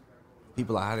games.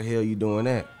 People are like, how the hell you doing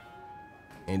that?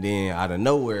 And then out of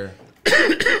nowhere,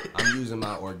 I'm using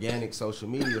my organic social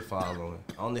media following.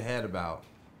 I only had about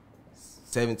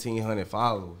 1,700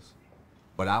 followers.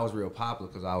 But I was real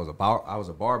popular because I was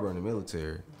a barber in the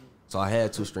military. So I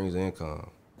had 2 streams of income.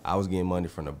 I was getting money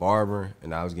from the barber,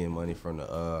 and I was getting money from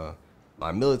the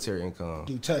my military income.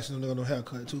 You taxing them on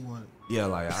haircut too, one. Yeah,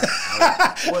 like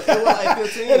it was like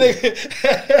 15.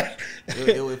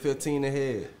 it was 15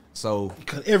 ahead. So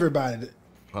because everybody.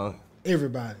 Huh?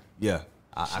 Everybody. Yeah,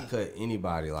 I cut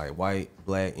anybody, like white,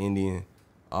 black, Indian,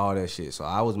 all that shit. So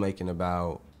I was making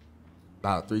about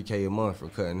 $3K a month for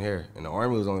cutting hair, and the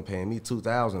Army was only paying me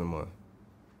 $2,000 a month.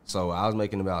 So I was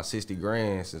making about 60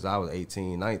 grand since I was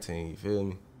 18, 19. You feel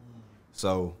me?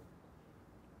 So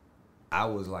I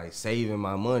was like saving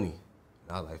my money.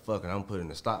 I was like, fuck it, I'm putting in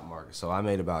the stock market. So I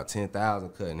made about 10,000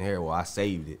 cutting hair. Well, I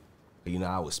saved it.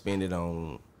 I would spend it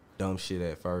on dumb shit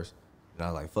at first. And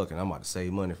I was like, fuck it, I'm about to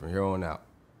save money from here on out.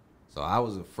 So I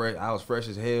was fresh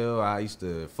as hell. I used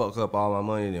to fuck up all my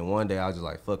money. Then one day I was just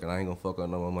like, fuck it, I ain't gonna fuck up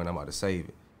no more money. I'm about to save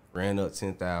it. Ran up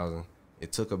 10,000.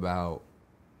 It took about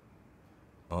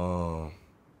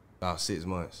 6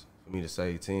 months for me to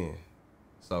save 10.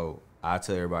 So I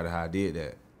tell everybody how I did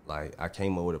that. Like, I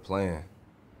came up with a plan.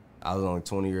 I was only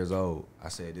 20 years old. I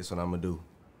said, this is what I'm gonna do.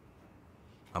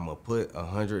 I'm gonna put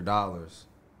 $100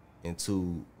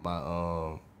 into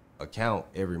my account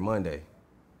every Monday.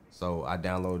 So I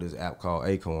downloaded this app called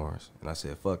Acorns, and I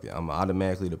said, fuck it, I'm gonna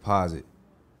automatically deposit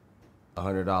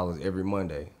 $100 every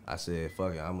Monday. I said,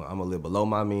 fuck it, I'm gonna live below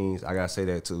my means. I gotta say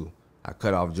that too. I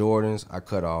cut off Jordans, I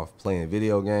cut off playing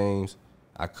video games,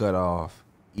 I cut off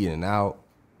eating out,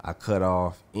 I cut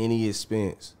off any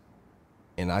expense.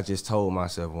 And I just told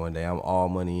myself one day, I'm all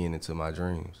money into my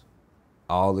dreams.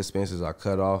 All expenses are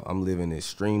cut off. I'm living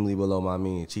extremely below my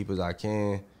means, cheap as I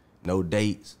can. No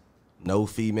dates, no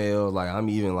females. Like, I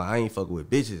ain't fucking with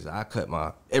bitches. I cut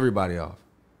everybody off.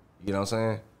 You know what I'm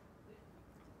saying?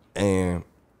 And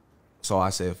so I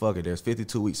said, fuck it, there's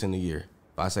 52 weeks in the year.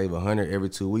 If I save 100 every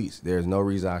 2 weeks, there's no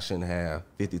reason I shouldn't have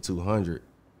 5,200.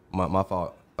 My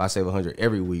fault. If I save 100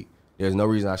 every week, there's no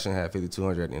reason I shouldn't have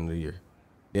 5,200 at the end of the year.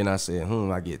 Then I said,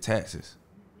 I get taxes.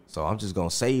 So I'm just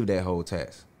gonna save that whole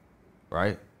tax,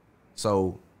 right?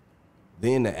 So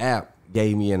then the app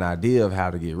gave me an idea of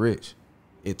how to get rich.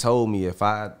 It told me if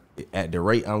I, at the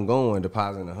rate I'm going,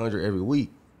 depositing 100 every week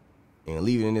and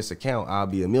leaving in this account, I'll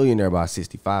be a millionaire by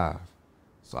 65.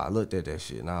 So I looked at that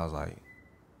shit and I was like,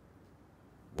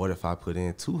 what if I put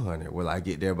in 200? Will I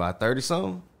get there by 30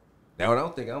 something? That's what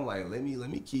I'm thinking. I'm like, let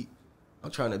me keep,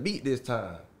 I'm trying to beat this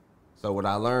time. So what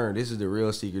I learned, this is the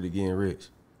real secret to getting rich.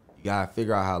 You gotta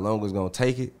figure out how long it's gonna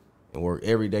take it and work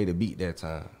every day to beat that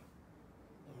time.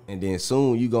 And then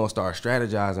soon you gonna start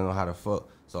strategizing on how to fuck.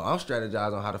 So I'm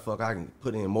strategizing on how the fuck I can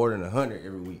put in more than 100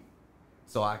 every week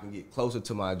so I can get closer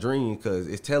to my dream, because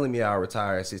it's telling me I'll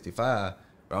retire at 65,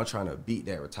 but I'm trying to beat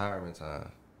that retirement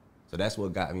time. So that's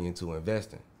what got me into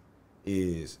investing,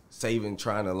 is saving,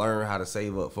 trying to learn how to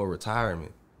save up for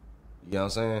retirement. You know what I'm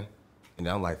saying? And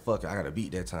then I'm like, fuck it, I gotta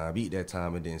beat that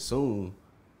time. And then soon,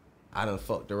 I done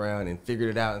fucked around and figured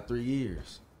it out in 3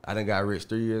 years. I done got rich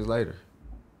 3 years later.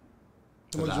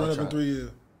 How much you ran up in 3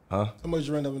 years? Huh? How much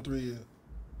you ran up in 3 years?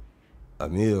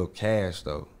 $1 million cash,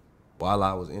 though, while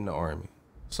I was in the Army.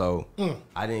 So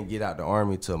I didn't get out the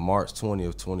Army till March 20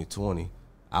 of 2020.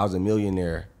 I was a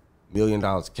millionaire million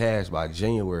cash by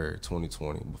January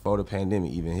 2020, before the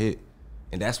pandemic even hit.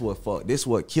 And that's what this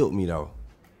what killed me though.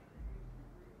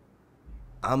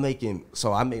 I make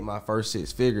my first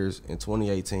 6 figures in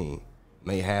 2018,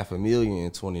 made $500,000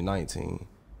 in 2019,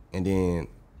 and then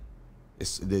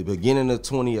it's the beginning of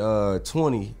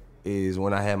 2020 is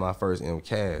when I had my first M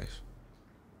cash.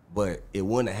 But it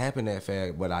wouldn't have happened that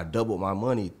fast, but I doubled my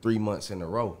money 3 months in a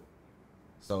row.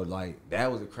 So like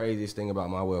that was the craziest thing about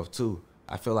my wealth too.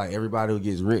 I feel like everybody who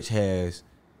gets rich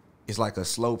it's like a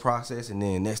slow process, and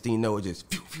then next thing you know, it just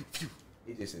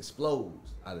it just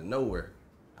explodes out of nowhere.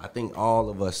 I think all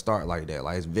of us start like that.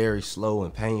 Like it's very slow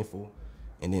and painful,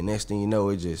 and then next thing you know,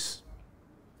 it's just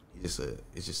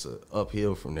a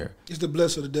uphill from there. It's the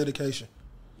blessing of the dedication.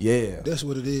 Yeah, that's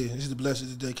what it is. It's the blessing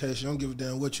of the dedication. I don't give a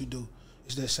damn what you do.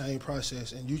 It's that same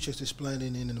process, and you just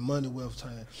explaining it in the money wealth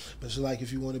time. But it's like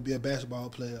if you want to be a basketball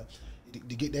player, to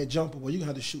get that jumper, well, you gonna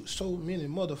have to shoot so many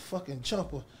motherfucking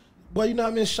jumpers. Boy, you know how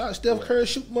many shots Steph Curry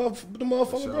shoot the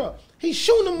motherfucker, sure. Bro? He's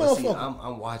shooting the motherfucker. See,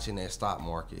 I'm watching that stock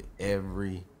market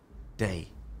every day.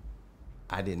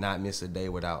 I did not miss a day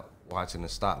without watching the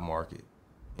stock market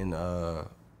in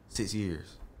 6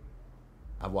 years.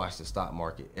 I watched the stock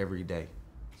market every day.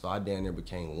 So I damn near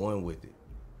became one with it.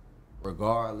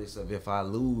 Regardless of if I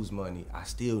lose money, I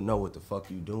still know what the fuck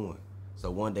you doing.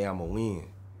 So one day I'm gonna win.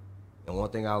 And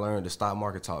one thing I learned, the stock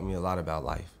market taught me a lot about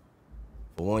life.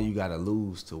 For one, you gotta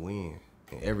lose to win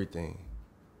in everything.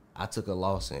 I took a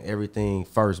loss in everything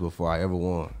first before I ever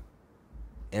won.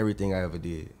 Everything I ever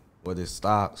did. Whether it's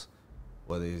stocks,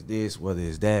 whether it's this, whether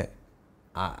it's that.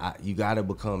 You gotta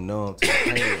become numb to the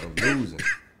pain of losing.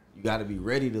 You gotta be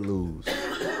ready to lose.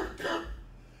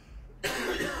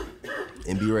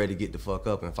 And be ready to get the fuck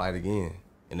up and fight again.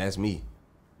 And that's me.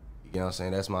 You know what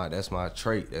I'm saying? That's my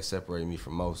trait that separates me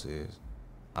from most is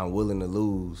I'm willing to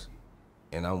lose,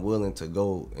 and I'm willing to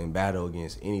go and battle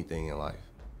against anything in life.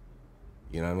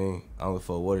 You know what I mean? I don't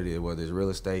for what it is, whether it's real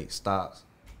estate, stocks.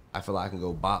 I feel like I can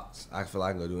go box. I feel like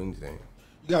I can go do anything.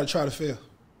 You gotta try to fail.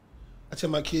 I tell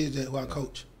my kids that who I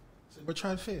coach, I say, but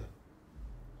try to fail.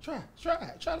 Try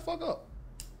to fuck up.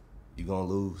 You gonna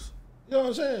lose. You know what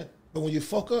I'm saying? But when you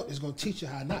fuck up, it's gonna teach you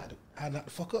how not to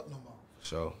fuck up no more.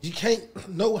 So you can't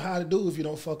know how to do if you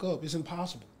don't fuck up. It's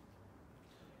impossible.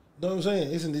 You know what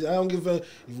I'm saying? I don't give a.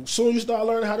 As soon as you start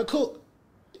learning how to cook,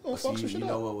 you gonna fuck some shit up. You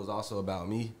know what was also about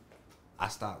me? I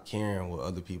stopped caring what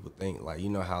other people think. Like, you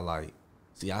know how I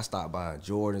stopped buying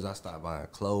Jordans, I stopped buying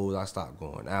clothes, I stopped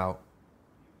going out.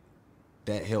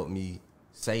 That helped me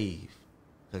save.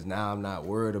 Because now I'm not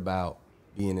worried about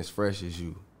being as fresh as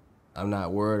you. I'm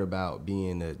not worried about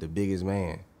being the biggest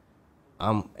man.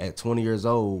 I'm at 20 years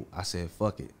old, I said,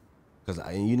 fuck it.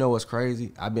 And you know what's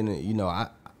crazy? I've been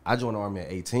I joined the Army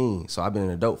at 18, so I've been an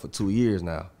adult for 2 years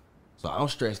now. So I'm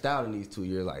stressed out in these 2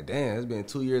 years. Like, damn, it's been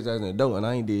 2 years as an adult and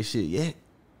I ain't did shit yet.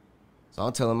 So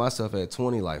I'm telling myself at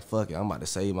 20, like, fuck it, I'm about to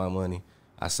save my money.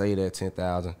 I saved that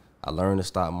 $10,000. I learned the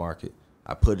stock market.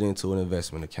 I put it into an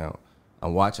investment account.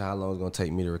 I'm watching how long it's gonna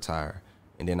take me to retire.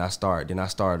 And then I started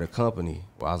a company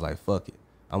where I was like, fuck it.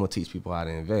 I'm gonna teach people how to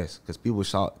invest. Cause people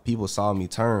saw me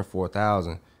turn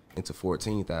 4,000 into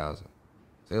 14,000.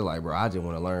 So they're like, bro, I just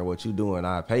wanna learn what you doing,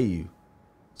 I'll pay you.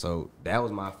 So that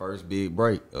was my first big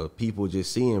break of people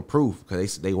just seeing proof,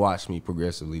 because they watched me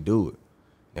progressively do it.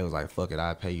 It was like, fuck it,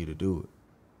 I'll pay you to do it.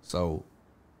 So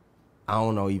I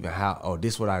don't know even how,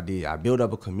 this is what I did. I built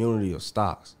up a community of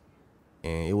stocks,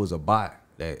 and it was a bot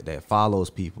that follows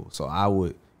people.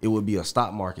 So it would be a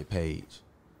stock market page.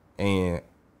 And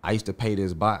I used to pay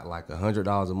this bot like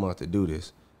 $100 a month to do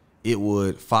this. It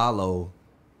would follow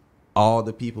all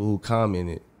the people who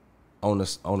commented on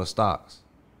the stocks,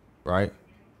 right?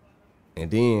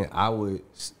 And then I would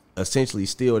essentially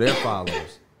steal their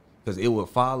followers, because it would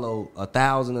follow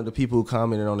 1,000 of the people who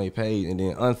commented on their page and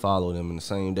then unfollow them in the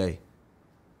same day.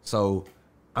 So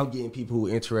I'm getting people who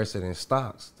are interested in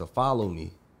stocks to follow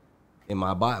me, and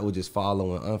my bot would just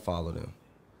follow and unfollow them.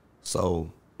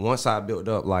 So once I built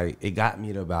up, like, it got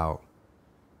me to about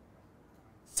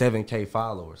 7K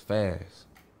followers fast.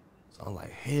 So I'm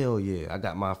like, hell yeah, I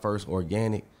got my first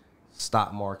organic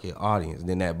stock market audience. And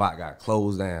then that bot got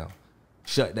closed down,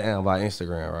 shut down by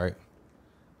Instagram, right?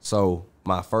 So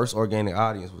my first organic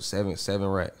audience was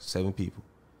seven people.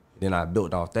 Then I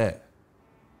built off that.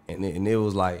 And it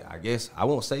was like, I guess, I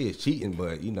won't say it's cheating,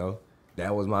 but, you know,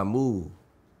 that was my move.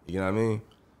 You know what I mean?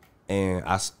 And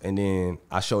then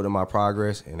I showed them my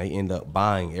progress, and they end up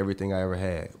buying everything I ever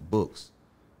had. Books.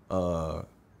 They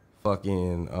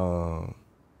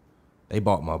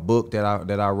bought my book that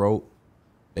I wrote.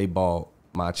 They bought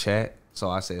my chat. So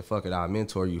I said, fuck it, I'll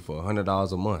mentor you for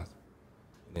 $100 a month.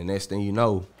 And the next thing you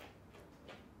know,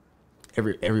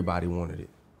 everybody wanted it.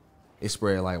 It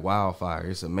spread like wildfire.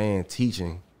 It's a man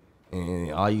teaching,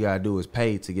 and all you gotta do is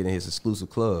pay to get in his exclusive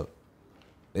club.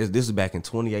 This is back in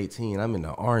 2018. I'm in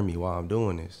the Army while I'm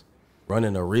doing this,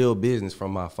 running a real business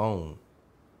from my phone.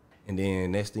 And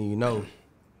then next thing you know,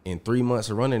 in 3 months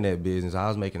of running that business, I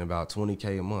was making about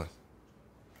 $20K a month.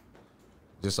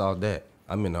 Just off that.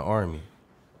 I'm in the Army.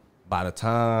 By the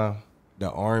time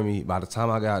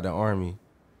I got out the Army,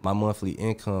 my monthly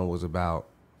income was about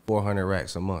 400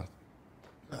 racks a month.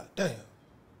 God damn.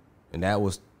 And that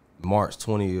was March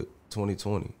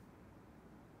 2020.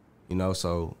 You know,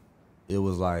 so it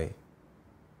was like,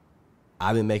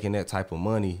 I've been making that type of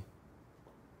money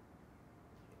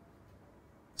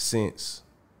since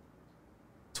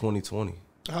 2020.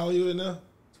 How old are you now?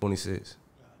 26.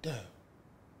 God damn.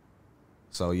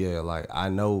 So yeah, like I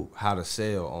know how to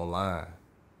sell online,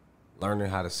 learning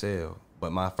how to sell.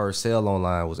 But my first sale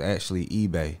online was actually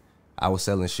eBay. I was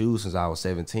selling shoes since I was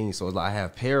 17, so it's like I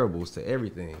have parables to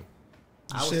everything.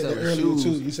 I was selling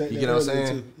shoes. You get what I'm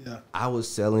saying? Yeah. I was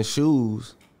selling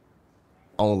shoes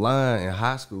online in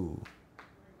high school.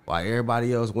 While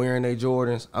everybody else wearing their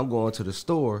Jordans, I'm going to the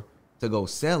store to go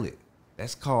sell it.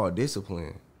 That's called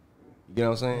discipline. You get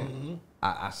what I'm saying? Mm-hmm.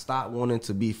 I stopped wanting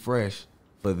to be fresh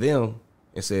for them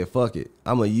and said, fuck it.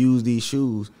 I'm going to use these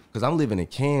shoes because I'm living in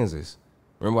Kansas.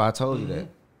 Remember I told you that?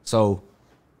 So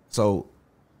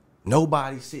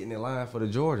nobody's sitting in line for the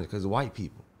Jordans because of white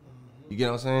people. You get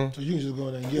what I'm saying? So you can just go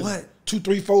in there and get what? 2,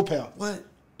 3, 4 pounds. What?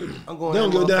 I'm going. They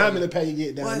don't give a damn how many pay you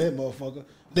get down that motherfucker.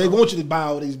 They want you to buy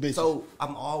all these bitches. So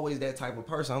I'm always that type of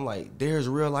person. I'm like, there's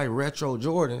real like retro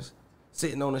Jordans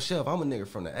sitting on the shelf. I'm a nigga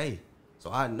from the A.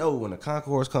 So I know when the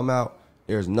Concords come out,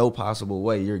 there's no possible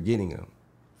way you're getting them.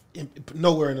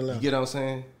 Nowhere in the land. You get what I'm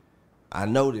saying? I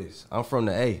know this. I'm from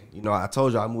the A. You know, I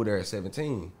told you I moved there at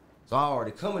 17. So I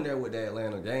already coming there with that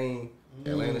Atlanta game,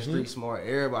 Atlanta Street Smart.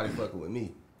 Everybody fucking with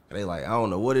me. And they like, I don't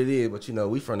know what it is, but you know,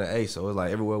 we from the A. So it's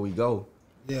like everywhere we go,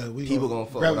 people gonna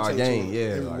fuck with our game.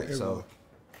 Yeah, like so.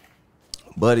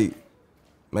 Buddy,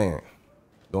 man,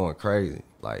 going crazy.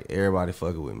 Like everybody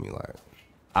fucking with me. Like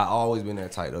I always been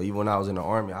that tight though. Even when I was in the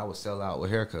Army, I would sell out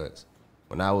with haircuts.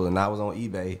 When I was on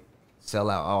eBay, sell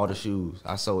out all the shoes.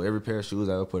 I sold every pair of shoes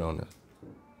I ever put on there.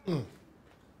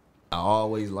 I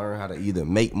always learned how to either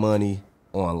make money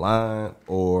online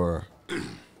or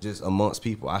just amongst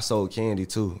people. I sold candy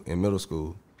too in middle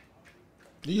school.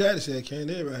 You had to sell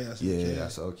candy. Everybody has to sell candy. I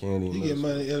sold candy. You get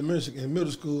money in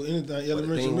middle school, anything,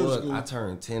 elementary, middle school. I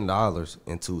turned $10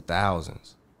 in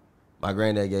 2000s. My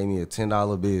granddad gave me a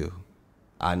 $10 bill.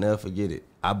 I never forget it.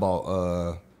 I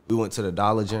bought, we went to the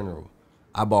Dollar General.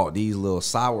 I bought these little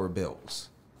sour belts.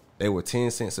 They were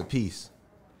 10 cents a piece.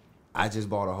 I just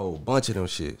bought a whole bunch of them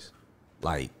shits.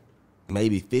 Like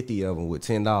maybe 50 of them with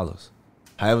 $10.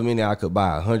 However many I could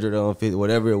buy, 100 of them, 50,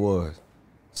 whatever it was.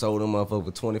 Sold them motherfucker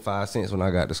for 25 cents when I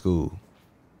got to school.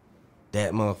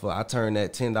 That motherfucker, I turned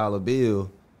that $10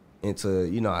 bill into,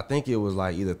 you know, I think it was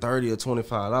like either $30 or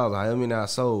 $25. However many I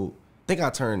sold, I think I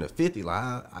turned to 50.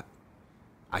 Like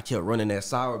I kept running that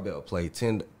sour belt play,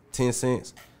 10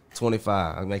 cents,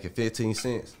 25. I was making 15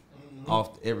 cents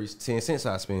off every 10 cents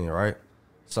I spend, right?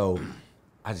 So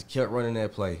I just kept running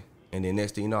that play. And then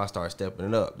next thing you know, I started stepping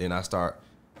it up. Then I start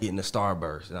getting the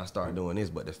Starburst and I started doing this.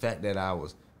 But the fact that I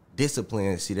was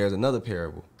disciplined, see, there's another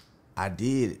parable. I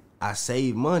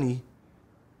saved money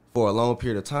for a long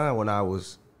period of time when I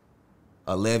was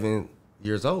 11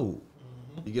 years old.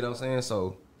 You get what I'm saying?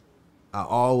 So I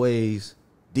always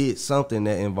did something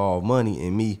that involved money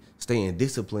and me staying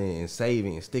disciplined and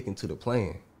saving and sticking to the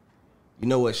plan. You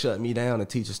know what shut me down? The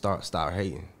teacher start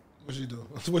hating. What you do?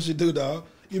 What you do, dog?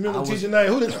 You remember the teacher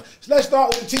name? Let's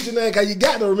start with the teacher name, because you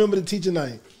got to remember the teacher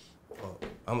name.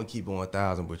 I'm going to keep on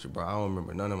 1,000 with you, bro. I don't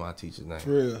remember none of my teachers' names.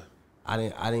 For real. I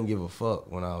didn't give a fuck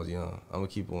when I was young. I'm going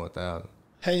to keep on 1,000.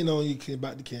 Hating on you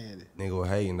about the candy. Nigga was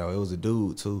hating, though. It was a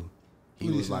dude, too. He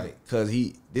was like, because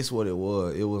this what it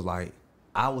was. It was like,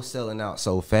 I was selling out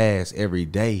so fast every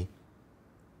day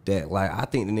that, like, I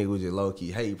think the nigga was just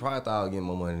low-key. Hey, he probably thought I was getting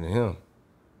more money than him.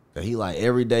 Cause he like,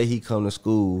 every day he come to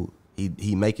school,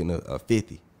 he making a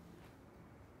 50.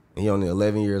 And he only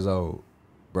 11 years old.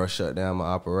 Bro shut down my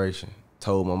operation.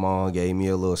 Told my mom, gave me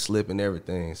a little slip and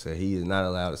everything. Said he is not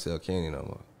allowed to sell candy no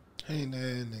more. Ain't that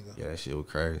nigga. Yeah, that shit was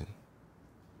crazy.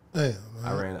 Damn,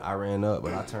 man. I ran up,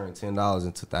 but I turned $10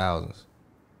 into thousands.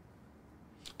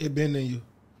 It been in you.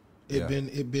 It been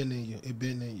in you. It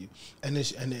been in you. And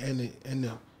it's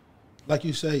and like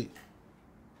you say,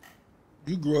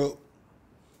 you grew up.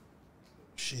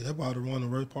 Shit, that probably one of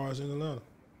the worst parts in Atlanta.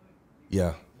 Yeah. You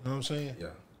know what I'm saying? Yeah.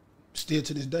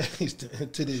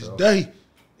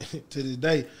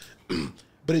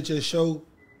 But But it just show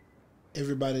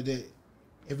everybody that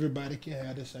everybody can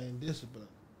have the same discipline.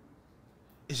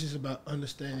 It's just about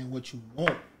understanding what you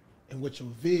want and what your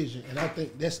vision. And I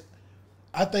think that's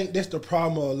the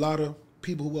problem of a lot of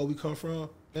people where we come from.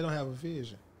 They don't have a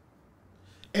vision.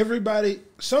 Everybody,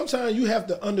 sometimes you have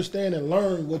to understand and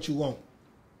learn what you want.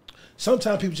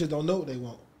 Sometimes people just don't know what they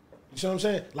want. You see what I'm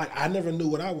saying? Like, I never knew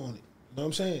what I wanted. You know what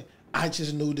I'm saying? I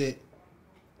just knew that,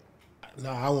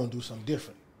 I want to do something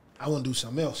different. I want to do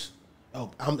something else.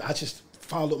 I just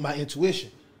followed my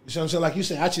intuition. You see what I'm saying? Like you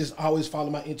said, I just always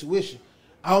follow my intuition.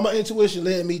 All my intuition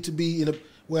led me to be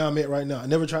where I'm at right now. I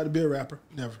never tried to be a rapper.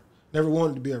 Never. Never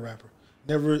wanted to be a rapper.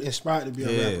 Never inspired to be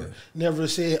a rapper. Never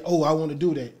said, oh, I want to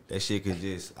do that. That shit can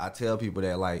just, I tell people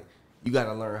that, like, you got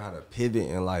to learn how to pivot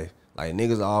in life. Like,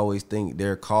 niggas always think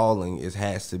their calling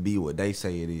has to be what they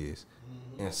say it is.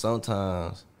 Mm-hmm. And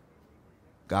sometimes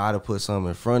God will put something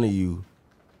in front of you,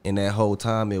 and that whole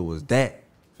time it was that.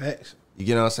 Facts. You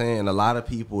get what I'm saying? And a lot of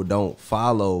people don't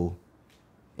follow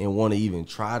and want to even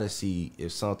try to see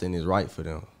if something is right for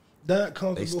them. Not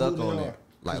comfortable. They stuck on it.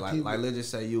 Like let's just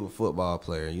say you a football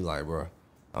player and you like, bro,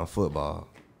 I'm football.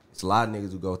 It's a lot of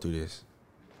niggas who go through this.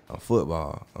 I'm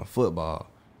football.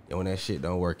 And when that shit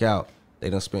don't work out,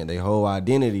 they done spent their whole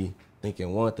identity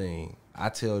thinking one thing. I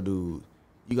tell dude,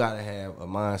 you gotta have a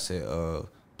mindset of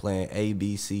playing A,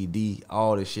 B, C, D.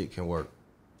 All this shit can work.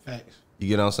 Facts. You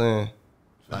get what I'm saying?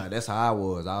 Like, that's how I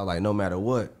was. I was like, no matter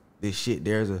what, this shit,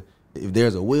 if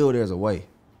there's a will, there's a way.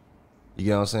 You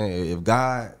get what I'm saying? If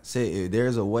God said if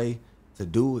there's a way to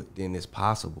do it, then it's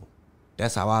possible.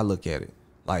 That's how I look at it.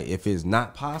 Like, if it's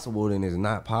not possible, then it's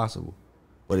not possible.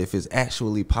 But if it's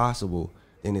actually possible,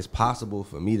 then it's possible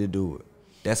for me to do it.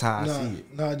 That's how I see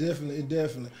it. No,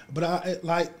 definitely. But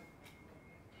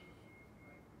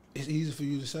it's easy for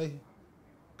you to say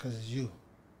because it's you.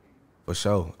 For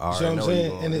sure. I you know what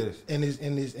I'm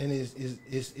saying?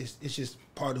 It's just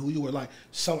part of who you were. Like,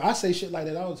 so I say shit like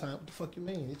that all the time. What the fuck you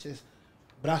mean? It's just,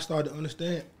 but I started to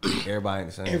understand. Everybody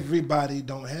the same. Everybody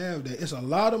don't have that. It's a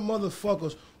lot of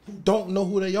motherfuckers who don't know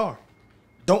who they are,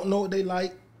 don't know what they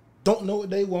like, don't know what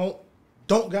they want,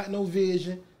 don't got no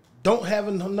vision, don't have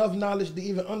enough knowledge to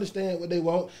even understand what they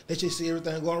want. They just see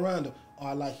everything going around them. Oh,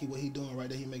 I like what he doing right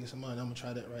there. He making some money. I'm gonna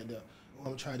try that right there. I'm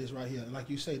gonna try this right here. And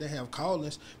like you say, they have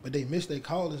callings, but they miss their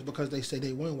callings because they say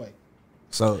they one way.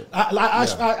 So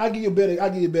I give you a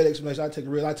better explanation.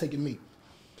 I take it me.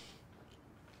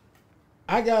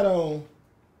 I got on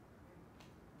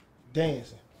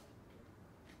dancing.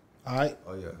 All right.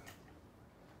 Oh yeah.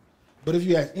 But if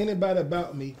you ask anybody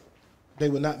about me, they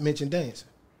would not mention dancing.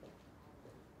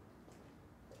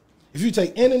 If you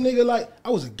take any nigga, like,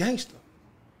 I was a gangster,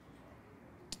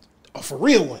 a for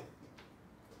real one.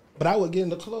 But I would get in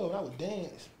the club, I would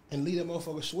dance and leave that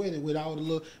motherfucker sweating with all the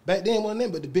little, back then wasn't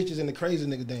them, but the bitches and the crazy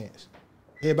nigga dance.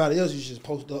 Everybody else used to just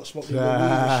post up, smoke their little weed and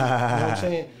shit. You know what I'm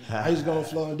saying? I used to go on the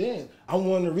floor and dance. I'm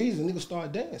one of the reasons niggas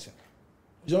start dancing.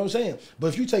 You know what I'm saying? But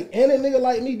if you take any nigga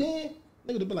like me then,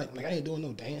 nigga would be like, I ain't doing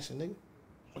no dancing, nigga.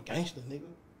 I'm a gangster, nigga.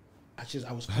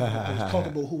 I was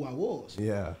comfortable who I was.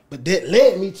 Yeah. But that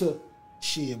led me to,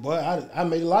 shit, boy, I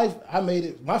made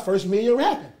it my first million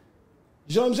rapping.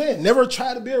 You know what I'm saying? Never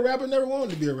tried to be a rapper, never wanted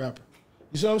to be a rapper.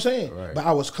 You see what I'm saying? Right. But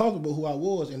I was comfortable who I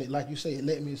was, and like you say, it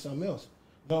led me to something else.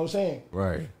 You know what I'm saying?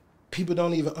 Right. People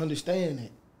don't even understand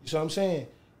that. You see what I'm saying?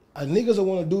 Niggas will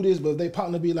want to do this, but if they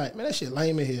partner be like, man, that shit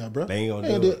lame in here, bro. They ain't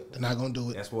gonna do it. They're not gonna do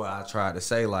it. That's what I tried to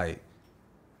say. Like,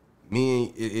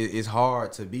 it's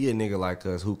hard to be a nigga like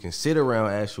us who can sit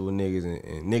around actual niggas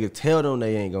and niggas tell them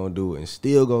they ain't gonna do it and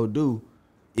still go do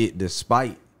it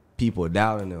despite people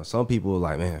doubting them. Some people are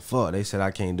like, man, fuck, they said I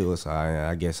can't do it, so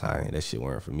I guess I ain't. That shit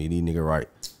weren't for me. These niggas right.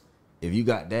 If you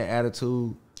got that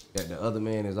attitude that the other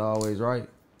man is always right,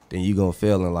 then you gonna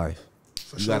fail in life.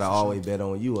 You gotta always bet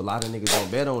on you. A lot of niggas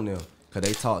don't bet on them because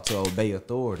they taught to obey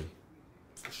authority.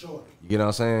 For sure. You get what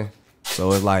I'm saying?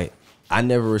 So it's like, I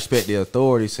never respect the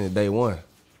authority since day one.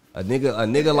 A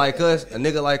nigga like us,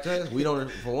 we don't,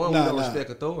 for one, we don't respect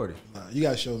authority. Nah, you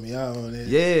gotta show me. I don't know.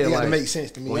 Yeah, it like, gotta make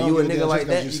sense to me. When you a nigga like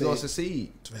that, you gonna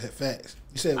succeed. Facts.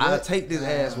 You said what? I'll take this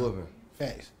ass whooping.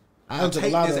 Facts. I'll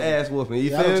take this ass whooping. You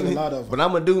feel me? But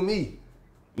I'm gonna do me.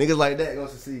 Niggas like that gonna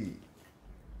succeed.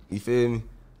 You feel me?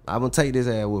 I'm gonna take this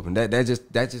ass whooping. That's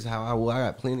just how I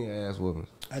got plenty of ass whoopings.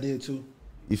 I did too.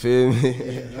 You feel me?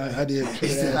 Yeah, I did.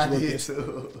 I did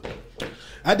too.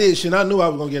 I did shit. I knew I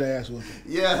was gonna get an ass whooping.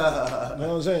 Yeah. You know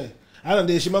what I'm saying? I done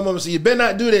did shit. My mama said, you better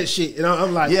not do that shit. And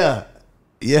I'm like,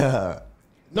 yeah.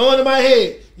 Knowing in my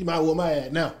head, you might whoop my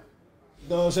ass now. You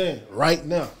know what I'm saying? Right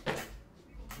now. You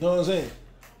know what I'm saying?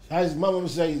 My mama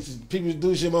say, people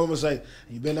do shit, my mama say,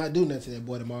 you better not do nothing to that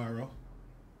boy tomorrow.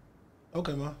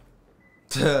 Okay, ma.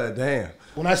 Damn.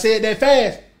 When I said that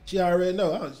fast, she already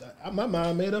know. My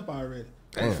mind made up already.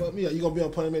 Damn. Fuck me up. You gonna be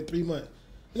on punishment 3 months.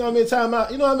 You know how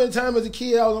many times as a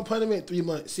kid I was on punishment 3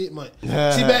 months, 6 months. See,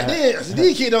 back then,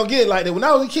 these kids don't get it like that. When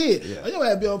I was a kid, you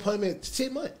had to be on punishment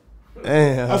 6 months.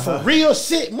 Damn. I'm for real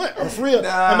 6 months. I'm for real.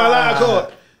 Nah. Am I lying,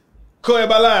 Corey? Corey,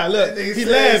 am I lying? Look, he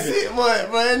laughing. 6 months,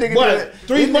 bro. That nigga boy,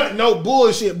 3 months, no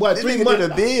bullshit, boy. 3 months.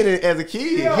 Did a bid as a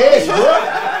kid. Yes,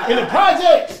 bro. In the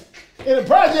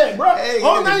project. Bro. Hey,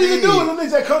 only thing you can do is them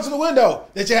niggas that come to the window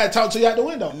that you had to talk to you out the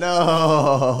window.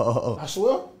 No. I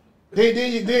swear. Then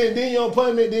you on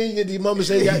punishment, then you get these moments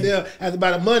say you got there after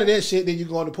about a month of that shit, then you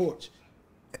go on the porch.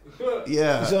 Yeah. You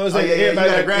know what I'm saying?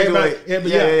 Everybody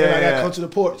got to come to the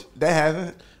porch. That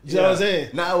happened. You know what I'm saying?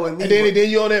 Not with me. And then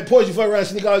you on that porch, you fuck around,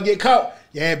 sneak out and get caught.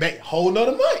 Yeah, back whole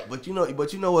nother month. But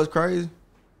you know what's crazy?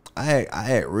 I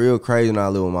had real crazy when I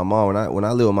lived with my mom. When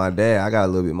I lived with my dad, I got a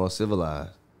little bit more civilized.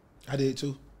 I did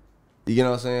too. You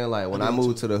know what I'm saying? Like when I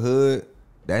moved to the hood,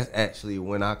 that's actually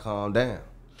when I calmed down.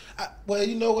 Well,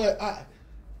 you know what?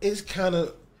 It's kind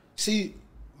of, see,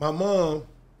 my mom,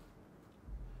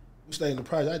 we stayed in the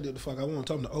project. I did the fuck I want.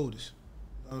 I'm the oldest.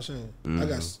 You know what I'm saying? Mm-hmm.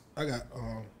 I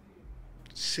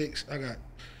got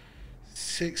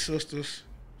 6 sisters,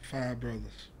 5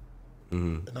 brothers,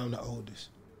 and I'm the oldest.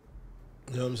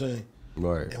 You know what I'm saying?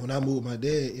 Right. And when I moved with my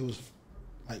dad, it was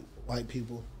like white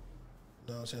people.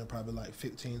 You know what I'm saying? Probably like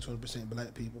 15-20%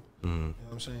 black people. You know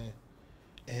what I'm saying?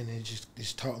 And it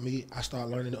just taught me. I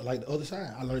started learning like the other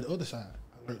side. I learned the other side.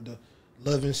 I learned the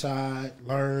loving side.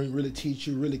 Learn, really teach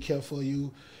you, really care for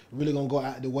you. Really gonna go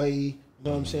out the way. You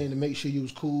know what I'm saying, to make sure you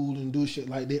was cool and do shit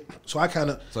like that. So I kind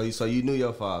of. So you knew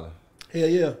your father. Hell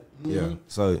yeah. Mm-hmm. Yeah.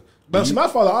 So. But see, my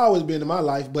father always been in my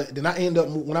life, but then I end up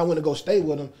when I went to go stay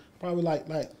with him, probably like.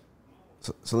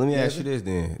 So let me ask you this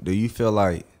then: do you feel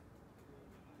like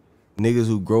niggas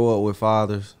who grow up with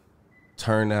fathers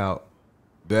turn out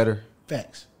better?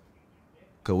 Facts.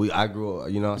 Cause I grew up,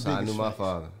 you know what I'm saying? I knew my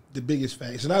father. The biggest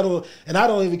facts. And I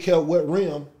don't even care what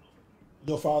realm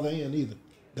your father in either.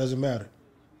 Doesn't matter.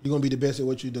 You're gonna be the best at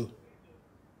what you do.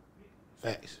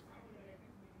 Facts.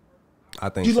 I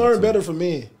think you so learn too. better from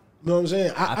men. You know what I'm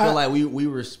saying? I feel like we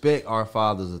respect our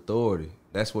father's authority.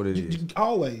 That's what it is.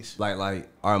 Always. Like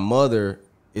our mother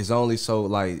is only so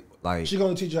like she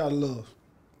gonna teach you how to love.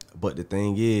 But the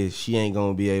thing is, she ain't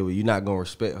gonna be able. You're not gonna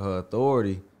respect her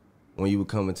authority when you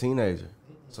become a teenager.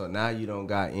 So now you don't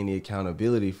got any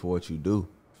accountability for what you do.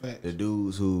 Facts. The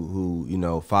dudes who you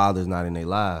know, fathers not in their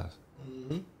lives,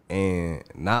 and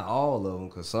not all of them,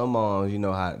 because some moms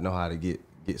know how to get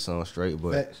some straight,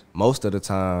 but Facts. most of the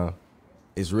time,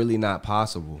 it's really not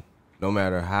possible. No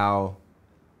matter how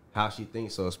she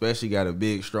thinks so, especially got a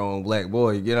big, strong black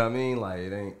boy. You know what I mean?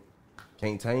 Like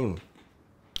can't tame him.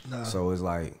 Nah. So it's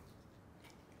like,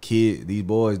 these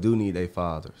boys do need their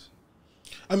fathers.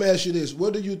 Let me ask you this: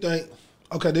 what do you think?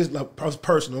 Okay, this is like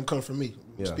personal. I'm coming from me.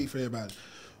 Yeah. Speak for everybody.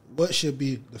 What should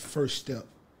be the first step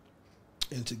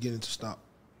into getting to stop?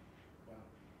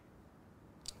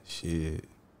 Shit.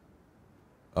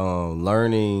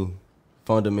 Learning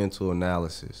fundamental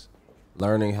analysis.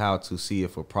 Learning how to see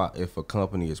if a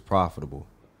company is profitable.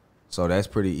 So that's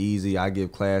pretty easy. I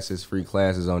give free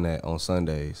classes on that on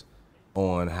Sundays,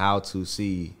 on how to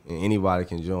see, and anybody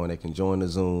can join. They can join the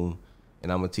Zoom,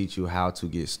 and I'm gonna teach you how to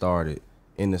get started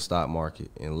in the stock market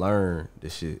and learn the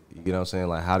shit. You know what I'm saying?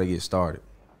 Like how to get started.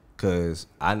 Cause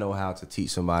I know how to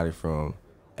teach somebody from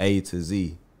A to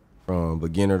Z, from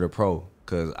beginner to pro,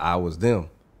 cause I was them.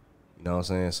 You know what I'm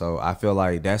saying? So I feel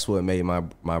like that's what made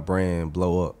my brand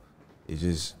blow up. It's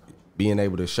just being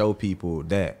able to show people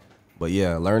that. But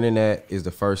yeah, learning that is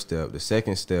the first step. The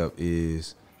second step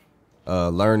is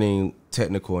learning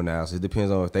technical analysis. It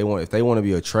depends on if they want to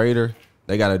be a trader,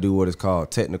 they got to do what is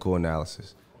called technical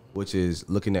analysis, which is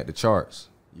looking at the charts.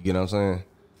 You get what I'm saying?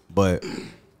 But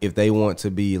if they want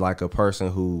to be like a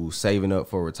person who's saving up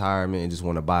for retirement and just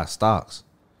want to buy stocks,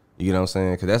 you get what I'm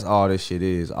saying? Because that's all this shit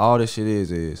is. All this shit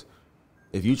is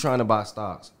if you're trying to buy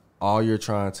stocks, all you're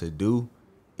trying to do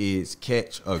is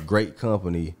catch a great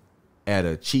company at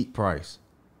a cheap price,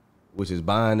 which is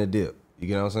buying a dip. You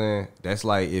get what I'm saying? That's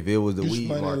like if it was the weed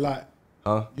market. You explain that a lot.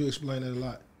 Huh? You explain that a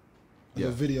lot. On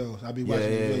your videos. I be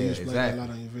watching your videos. You explain that a lot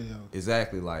on your videos.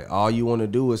 Exactly. Like all you want to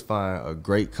do is find a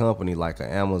great company like an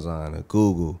Amazon, a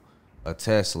Google, a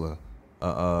Tesla,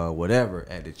 whatever,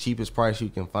 at the cheapest price you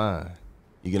can find.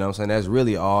 You get what I'm saying? That's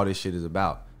really all this shit is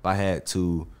about. If I had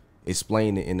to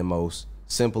explain it in the most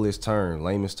simplest terms,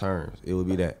 lamest terms, it would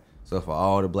be that. So for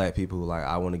all the black people who like,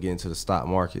 I want to get into the stock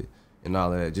market and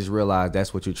all of that, just realize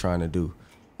that's what you're trying to do.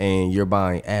 And you're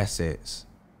buying assets.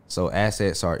 So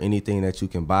assets are anything that you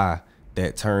can buy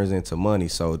that turns into money.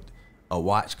 So a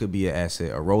watch could be an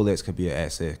asset, a Rolex could be an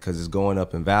asset because it's going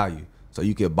up in value. So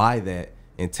you could buy that,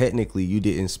 and technically you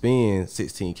didn't spend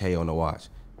 $16K on the watch.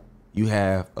 You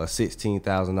have a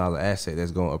 $16,000 asset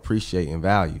that's going to appreciate in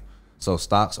value. So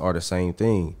stocks are the same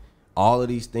thing. All of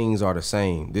these things are the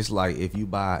same. This like if you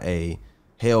buy a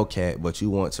Hellcat, but you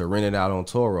want to rent it out on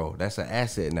Toro, that's an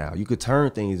asset now. You could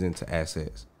turn things into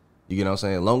assets. You get what I'm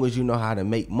saying? As long as you know how to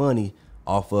make money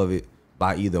off of it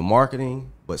by either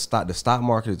marketing, but the stock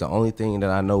market is the only thing that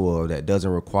I know of that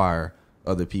doesn't require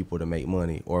other people to make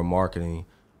money or marketing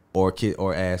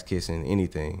or ass kissing,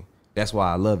 anything. That's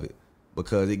why I love it,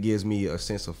 because it gives me a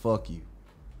sense of fuck you.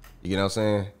 You get what I'm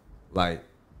saying? Like,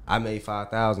 I made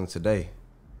 $5,000 today.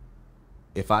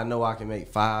 If I know I can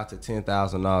make $5,000 to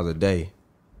 $10,000 a day,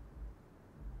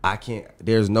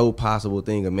 there's no possible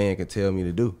thing a man can tell me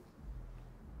to do.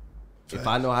 If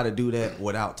I know how to do that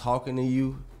without talking to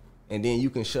you, and then you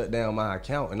can shut down my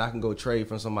account and I can go trade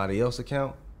from somebody else's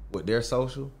account with their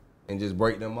social and just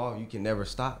break them off, you can never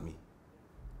stop me.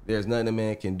 There's nothing a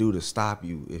man can do to stop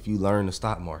you if you learn the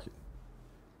stock market.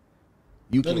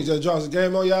 Then he just drops a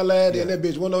game on y'all lad, and that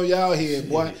bitch went on y'all head,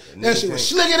 boy. That shit was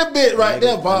slick in a bit right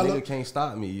there, Parlay. Nigga can't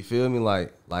stop me, you feel me?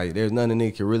 Like there's nothing a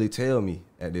nigga can really tell me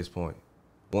at this point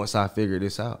once I figure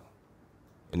this out.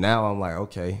 And now I'm like,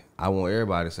 okay, I want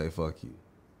everybody to say fuck you.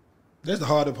 That's the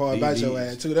harder part about your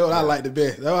ass, too. That's what I like the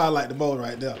best. That's what I like the most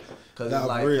right there. Because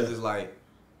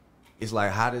it's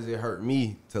like, how does it hurt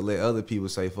me to let other people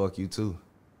say fuck you, too?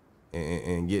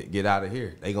 And get out of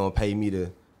here. They going to pay me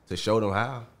to show them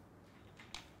how.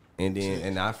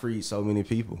 And I freed so many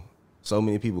people. So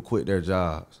many people quit their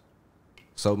jobs.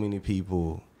 So many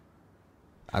people,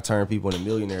 I turned people into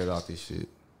millionaires off this shit.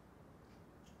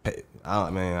 I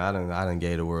done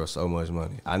gave the world so much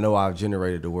money. I know I've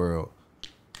generated the world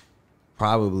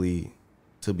probably,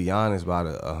 to be honest,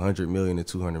 about 100 million to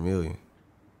 200 million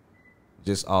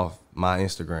just off my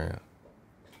Instagram.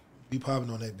 Be popping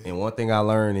on that bitch. And one thing I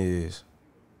learned is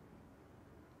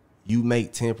you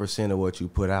make 10% of what you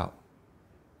put out.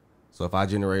 So if I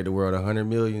generate the world 100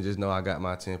 million, just know I got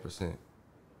my 10%.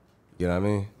 You know what I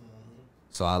mean? Mm-hmm.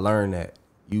 So I learned that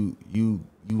you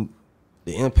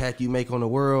the impact you make on the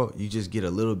world, you just get a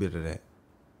little bit of that.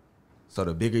 So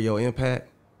the bigger your impact,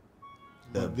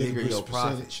 the bigger your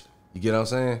profit. You get what I'm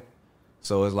saying?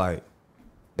 So it's like,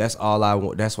 that's all I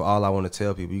want. That's what all I want to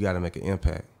tell people. You got to make an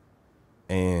impact.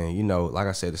 And, you know, like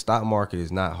I said, the stock market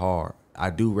is not hard.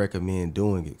 I do recommend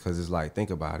doing it because it's like, think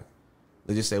about it.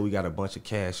 Let's just say we got a bunch of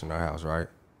cash in our house, right?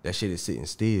 That shit is sitting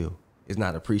still. It's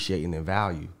not appreciating in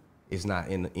value. It's not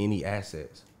in any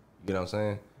assets. You know what I'm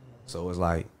saying? Mm-hmm. So it's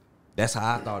like, that's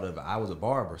how I thought of it. I was a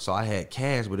barber, so I had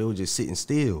cash, but it was just sitting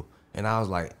still. And I was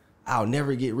like, I'll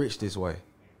never get rich this way.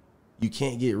 You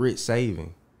can't get rich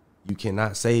saving. You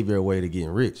cannot save your way to getting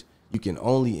rich. You can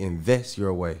only invest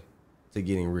your way to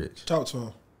getting rich. Talk to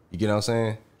him. You get what I'm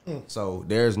saying? So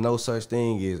there's no such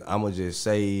thing as I'm going to just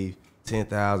save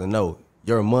 $10,000. No,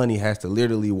 your money has to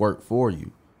literally work for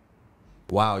you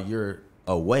while you're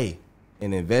away.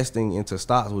 And investing into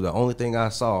stocks was the only thing I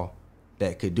saw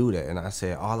that could do that. And I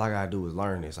said, all I got to do is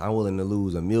learn this. I'm willing to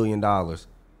lose $1 million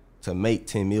to make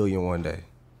 10 million one day.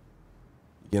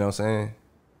 You know what I'm saying?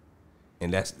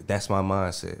 And that's my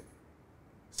mindset.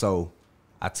 So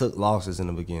I took losses in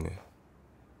the beginning.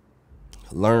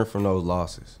 Learn from those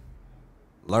losses.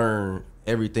 Learn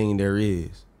everything there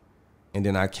is. And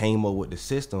then I came up with the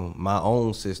system, my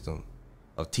own system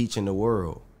of teaching the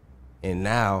world. And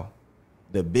now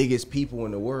the biggest people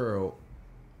in the world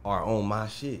are on my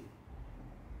shit.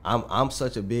 I'm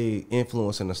such a big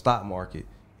influence in the stock market.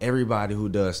 Everybody who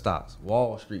does stocks,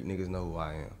 Wall Street niggas know who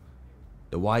I am.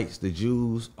 The whites, the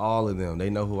Jews, all of them, they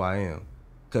know who I am.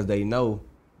 Because they know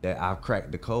that I've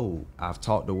cracked the code. I've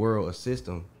taught the world a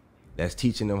system that's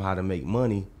teaching them how to make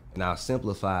money, and I've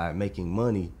simplified making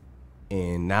money,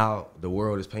 and now the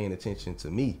world is paying attention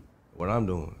to me, what I'm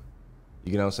doing.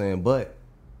 You know what I'm saying? But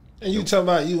and you talking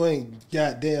about you ain't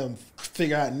goddamn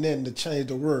figure out nothing to change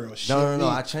the world. No.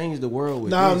 I changed the world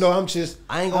with this. No, I'm just.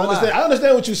 I ain't gonna lie. I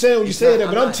understand what you're saying when you say that,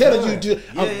 but I'm telling you,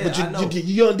 but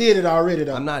you done did it already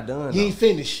though. I'm not done. You ain't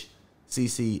finished.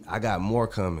 See, I got more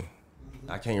coming.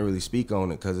 I can't really speak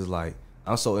on it because it's like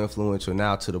I'm so influential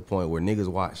now to the point where niggas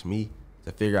watch me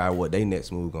to figure out what their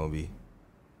next move gonna be.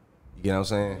 You get what I'm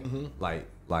saying? Mm-hmm.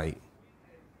 Like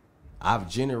I've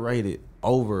generated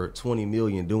over 20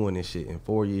 million doing this shit in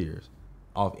 4 years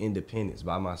off independence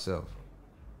by myself.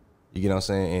 You get what I'm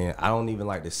saying? And I don't even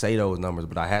like to say those numbers,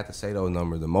 but I have to say those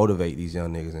numbers to motivate these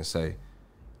young niggas and say,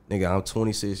 nigga, I'm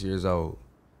 26 years old.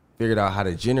 Figured out how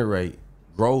to generate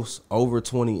gross over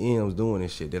 20 M's doing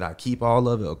this shit. Did I keep all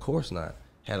of it? Of course not.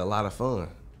 had a lot of fun.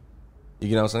 You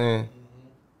get what I'm saying?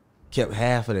 Kept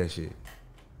half of that shit.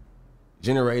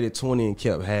 Generated 20 and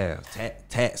kept half.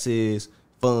 Taxes,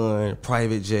 fun,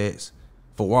 private jets,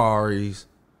 Ferraris,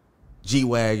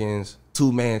 G-Wagons,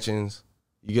 2 mansions.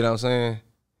 You get what I'm saying?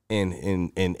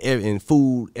 And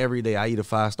food every day. I eat a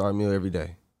 5-star meal every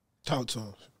day. Talk to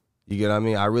him. You get what I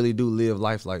mean? I really do live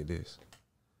life like this.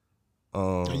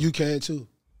 And you can too.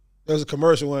 There's a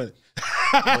commercial on it.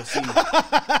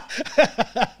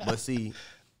 but see,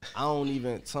 I don't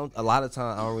even. A lot of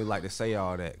times I don't really like to say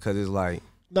all that because it's like.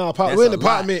 Nah, we're in the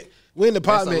apartment. We're in the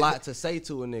apartment. That's a lot to say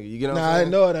to a nigga. You get what I'm Nah,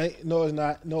 saying? no, it ain't. No, it's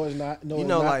not. No, it's not. No, You it's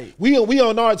know, not. like- we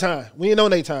on our time. We ain't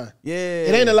on their time. Yeah.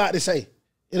 It ain't a lot to say.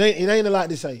 It ain't a lot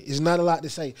to say. It's not a lot to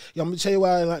say. I'm gonna tell you why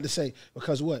I ain't a lot to say.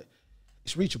 Because what?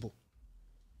 It's reachable.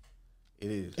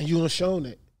 It is. And you done shown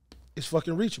that. It's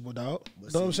fucking reachable, dog.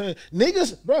 You know what I'm saying?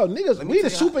 Niggas, bro, niggas, we the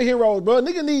superheroes, bro.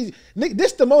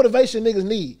 This the motivation niggas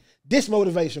need. This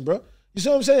motivation, bro. You see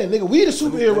what I'm saying? Nigga, we the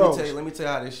superheroes. Let me tell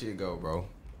you how this shit go, bro.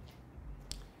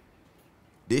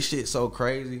 This shit so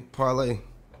crazy, Parlay.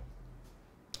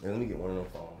 Let me get one of them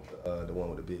phones, the one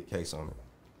with the big case on it.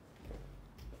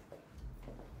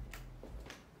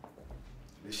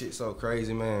 This shit so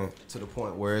crazy, man, to the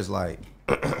point where it's like,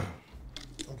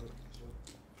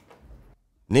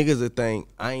 niggas would think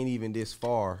I ain't even this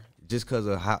far just because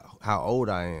of how old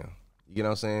I am. You get what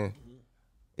I'm saying?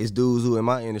 It's dudes who in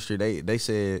my industry, they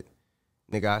said,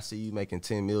 nigga, I see you making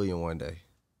 10 million one day.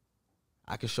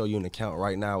 I can show you an account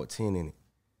right now with 10 in it.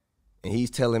 And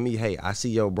he's telling me, hey, I see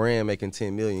your brand making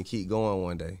 10 million, keep going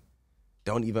one day.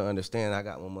 Don't even understand I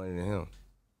got more money than him.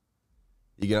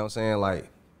 You get what I'm saying?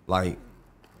 Like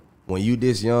when you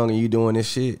this young and you doing this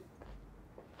shit,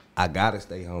 I gotta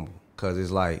stay humble. Cause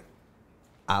it's like,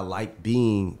 I like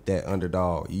being that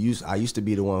underdog. I used to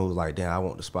be the one who was like, damn, I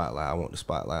want the spotlight. I want the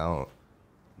spotlight.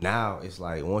 Now it's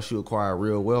like, once you acquire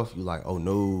real wealth, you like, oh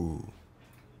no,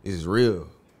 this is real.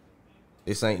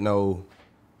 This ain't no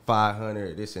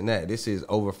 500, this and that. This is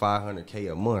over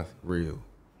 500K a month real.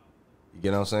 You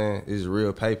get what I'm saying? This is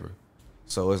real paper.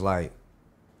 So it's like,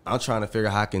 I'm trying to figure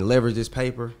out how I can leverage this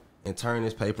paper and turn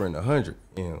this paper into 100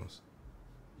 M's.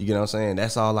 You get what I'm saying?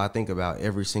 That's all I think about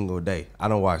every single day. I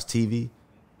don't watch TV.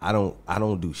 I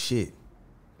don't do shit.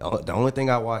 The only thing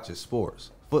I watch is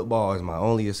sports. Football is my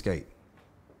only escape.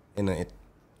 And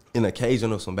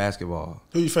occasional some basketball.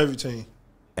 Who your favorite team?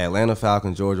 Atlanta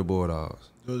Falcons, Georgia Bulldogs.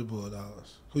 Georgia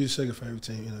Bulldogs. Who your second favorite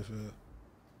team in NFL?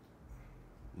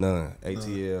 None.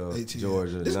 ATL,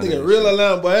 Georgia. This nigga real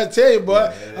Atlanta, boy. I tell you,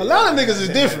 boy. A lot of niggas is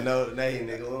different. No,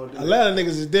 nigga, we don't do a lot of niggas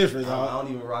is different, dog. I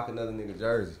don't even rock another nigga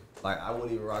jersey. Like, I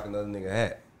wouldn't even rock another nigga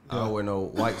hat. I don't wear no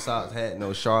White Sox hat,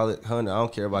 no Charlotte Hunter. I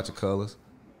don't care about your colors.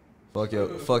 Fuck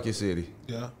your city.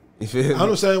 Yeah. You feel me? I'm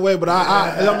the same way, but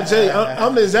I'm gonna tell you,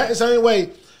 I'm the exact same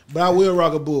way, but I will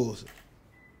rock a Bulls.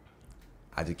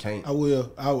 I just can't. I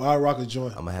will. I'll rock a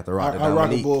joint. I'm gonna have to rock the I'll rock a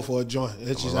Dominique. Bull for a joint.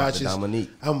 It's just, rock the Dominique.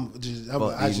 I'm Fuck these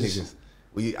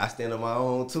niggas. I stand on my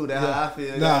own too. That's how I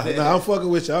feel. Nah, I'm fucking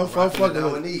with you. I'm fucking with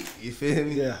Dominique. You feel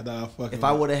me? Yeah, nah, I'm fucking. If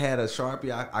I would have had a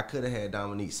Sharpie, I could have had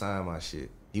Dominique sign my shit.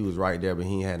 He was right there, but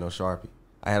he ain't had no Sharpie.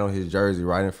 I had on his jersey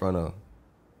right in front of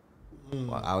him.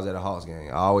 I was at a Hawks game.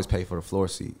 I always pay for the floor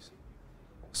seats.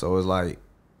 So it's like,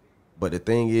 but the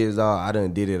thing is, I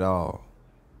done did it all.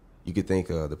 You could think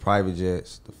of the private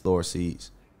jets, the floor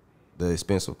seats, the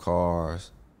expensive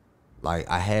cars. Like,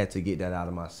 I had to get that out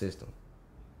of my system.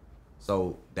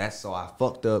 So I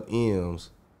fucked up M's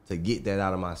to get that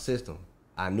out of my system.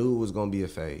 I knew it was gonna be a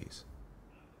phase,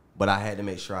 but I had to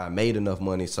make sure I made enough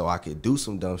money so I could do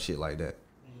some dumb shit like that.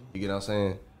 You get what I'm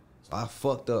saying? So I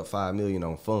fucked up $5 million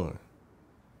on fun,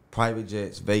 private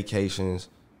jets, vacations,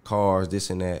 cars, this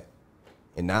and that,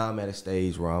 and now I'm at a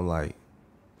stage where I'm like,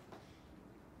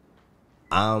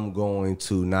 I'm going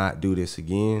to not do this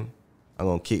again. I'm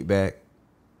gonna kick back.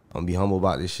 I'm gonna be humble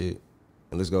about this shit,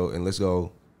 and let's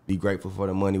go. Be grateful for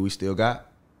the money we still got.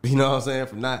 You know what I'm saying?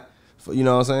 You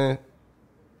know what I'm saying?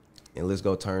 And let's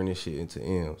go turn this shit into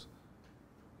M's.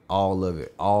 All of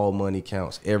it. All money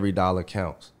counts. Every dollar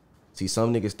counts. See,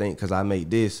 some niggas think because I make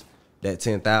this, that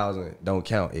 10,000 don't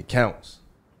count. It counts.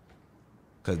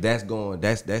 Cause that's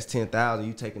 10,000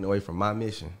 you taking away from my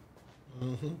mission.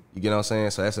 Mm-hmm. You get what I'm saying?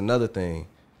 So that's another thing.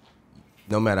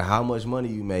 No matter how much money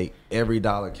you make, every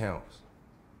dollar counts.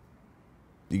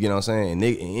 You get what I'm saying? And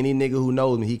any nigga who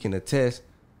knows me, he can attest.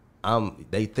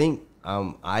 They think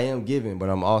I am giving, but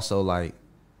I'm also like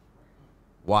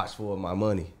watchful of my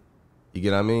money. You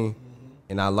get what I mean? Mm-hmm.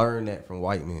 And I learned that from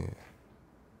white men.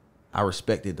 I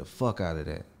respected the fuck out of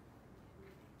that.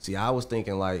 See, I was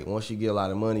thinking like once you get a lot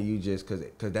of money, you just cause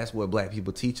that's what black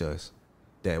people teach us.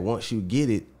 That once you get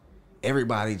it,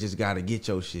 everybody just gotta get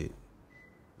your shit.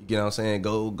 You get what I'm saying?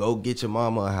 Go get your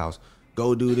mama a house.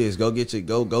 Go do this. Go get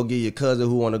your cousin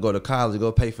who want to go to college.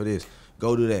 Go pay for this.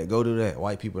 Go do that. Go do that.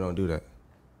 White people don't do that.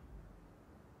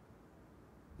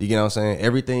 You get what I'm saying?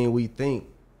 Everything we think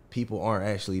people aren't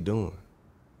actually doing.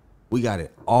 We got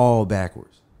it all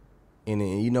backwards. And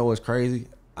then, you know what's crazy?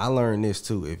 I learned this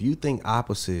too. If you think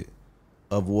opposite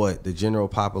of what the general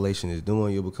population is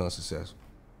doing, you'll become successful.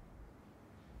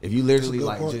 If you literally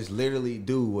just literally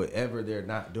do whatever they're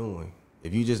not doing,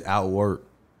 if you just outwork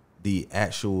the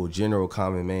actual general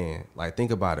common man, like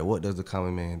think about it. What does the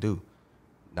common man do?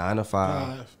 9 to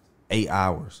 5, 8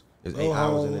 hours. There's 8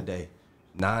 hours in a day.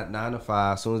 9 to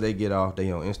 5. As soon as they get off,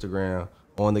 they on Instagram,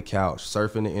 on the couch,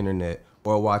 surfing the internet,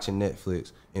 or watching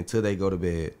Netflix until they go to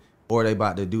bed. Or they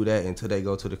about to do that until they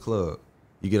go to the club.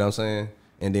 You get what I'm saying?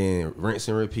 And then rinse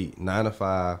and repeat. 9 to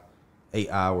 5, 8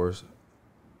 hours,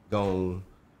 gone,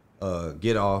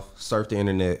 get off, surf the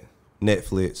internet,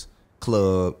 Netflix,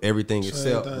 club, everything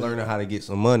except learning how to get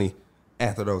some money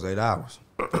after those 8 hours.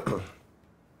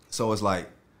 So it's like,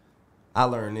 I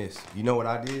learned this. You know what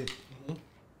I did? Mm-hmm.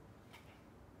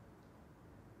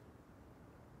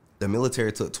 The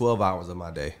military took 12 hours of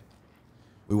my day.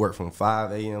 We worked from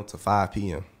 5 a.m. to 5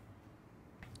 p.m.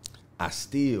 I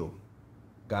still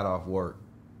got off work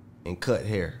and cut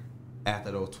hair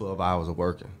after those 12 hours of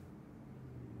working.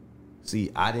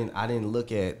 See, I didn't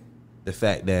look at the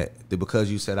fact that because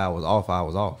you said I was off, I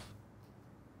was off.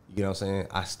 You know what I'm saying?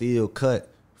 I still cut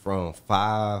from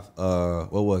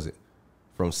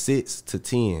from 6 to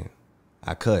 10,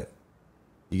 I cut.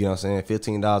 You know what I'm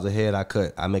saying? $15 a head, I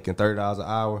cut. I'm making $30 an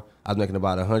hour. I was making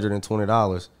about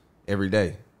 $120 every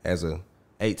day as a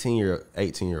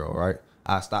 18-year-old, right?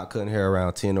 I stopped cutting hair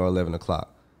around 10 or 11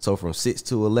 o'clock. So from 6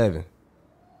 to 11.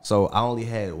 So I only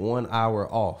had 1 hour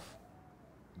off.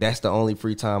 That's the only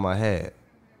free time I had.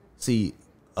 See,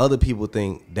 other people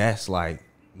think that's like,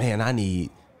 man, I need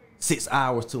 6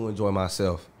 hours to enjoy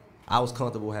myself. I was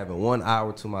comfortable having 1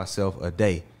 hour to myself a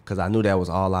day because I knew that was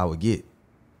all I would get.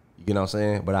 You know what I'm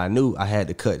saying? But I knew I had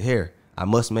to cut hair. I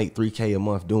must make $3K a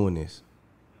month doing this.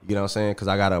 You know what I'm saying? Because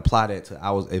I got to apply that to,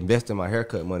 I was investing my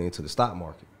haircut money into the stock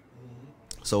market.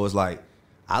 So it's like,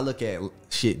 I look at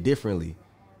shit differently.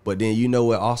 But then you know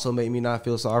what also made me not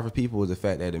feel sorry for people was the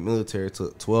fact that the military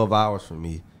took 12 hours from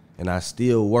me. And I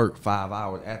still worked 5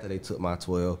 hours after they took my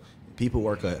 12. People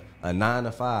work a 9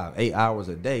 to 5, 8 hours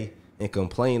a day and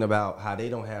complain about how they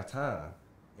don't have time.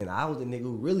 And I was the nigga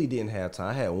who really didn't have time.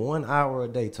 I had 1 hour a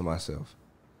day to myself.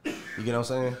 You get what I'm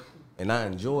saying? And I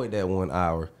enjoyed that 1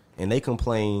 hour. And they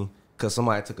complain because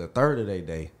somebody took a third of their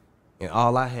day. And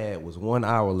all I had was 1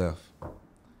 hour left.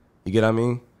 You get what I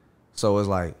mean? So it's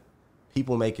like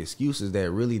people make excuses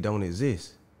that really don't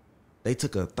exist. They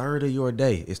took a third of your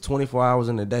day. It's 24 hours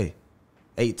in a day.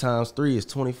 8 times 3 is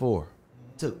 24.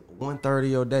 Took 1/3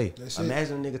 of your day.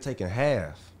 Imagine a nigga taking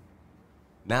half.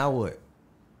 Now what?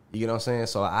 You know what I'm saying?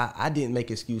 So I didn't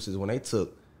make excuses when they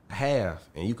took half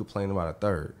and you complain about a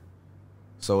third.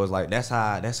 So it's like that's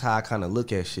how I kind of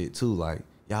look at shit too. Like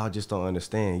y'all just don't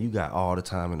understand. You got all the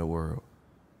time in the world.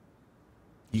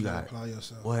 You got apply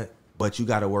yourself. What? But you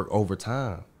got to work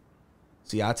overtime.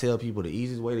 See, I tell people the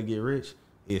easiest way to get rich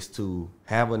is to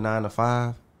have a 9 to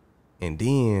 5 and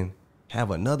then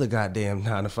have another goddamn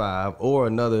 9 to 5 or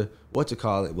another, but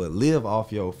live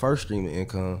off your first stream of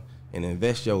income and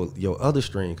invest your other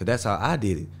stream. Because that's how I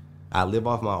did it. I live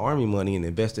off my army money and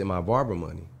invested in my barber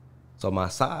money. So my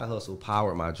side hustle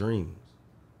powered my dreams.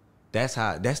 That's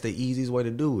the easiest way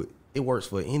to do it. It works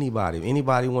for anybody. If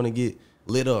anybody want to get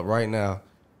lit up right now,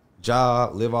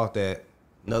 job, live off that,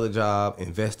 another job,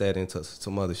 invest that into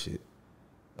some other shit.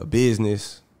 A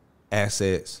business,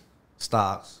 assets,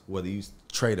 stocks, whether you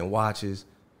trading watches,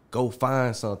 go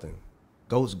find something.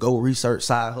 Go research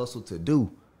side hustle to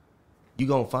do. You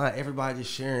gonna find everybody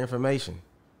just sharing information.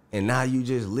 And now you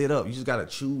just lit up. You just gotta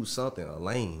choose something, a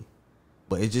lane.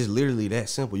 But it's just literally that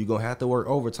simple. You're gonna have to work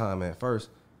overtime at first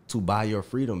to buy your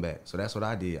freedom back. So that's what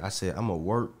I did. I said, I'm gonna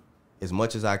work as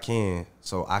much as I can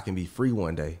so I can be free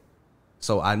one day.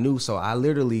 So I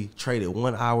literally traded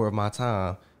 1 hour of my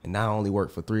time and now I only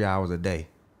work for 3 hours a day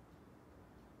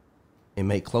and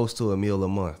make close to a meal a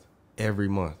month, every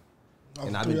month.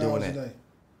 And I've been doing that. A day.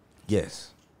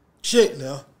 Yes. Shit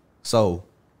now. So,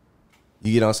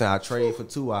 you get what I'm saying? I trade for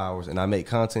 2 hours and I make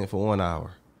content for 1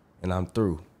 hour and I'm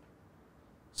through.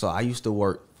 So I used to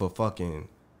work for fucking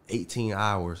 18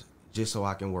 hours just so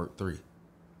I can work 3.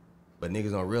 But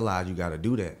niggas don't realize you got to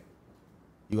do that.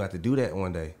 You got to do that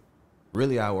one day.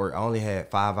 Really, I only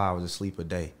had 5 hours of sleep a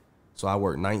day. So I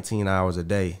worked 19 hours a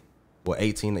day. Well,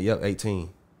 18.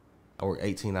 I work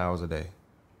 18 hours a day.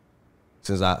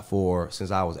 since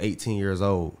I was 18 years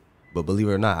old. But believe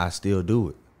it or not, I still do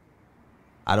it.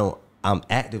 I'm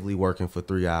actively working for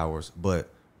 3 hours, but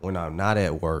when I'm not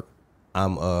at work,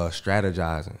 I'm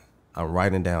strategizing. I'm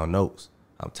writing down notes.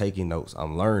 I'm taking notes.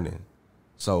 I'm learning.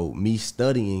 So me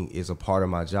studying is a part of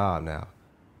my job now.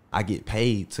 I get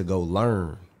paid to go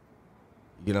learn.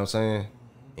 You know what I'm saying?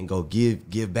 And go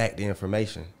give back the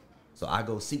information. So I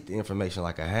go seek the information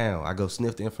like a hound. I go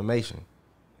sniff the information.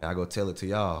 And I go tell it to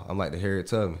y'all. I'm like the Harriet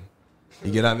Tubman.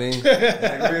 You get what I mean?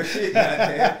 Like real shit,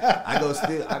 goddamn. I go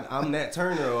steal. I'm Nat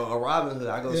Turner or Robin Hood.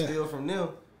 I go steal from them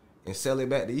and sell it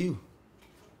back to you.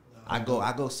 I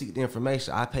go seek the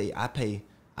information. I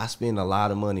spend a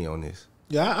lot of money on this.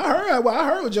 Yeah, I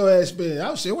heard what your ass spent. I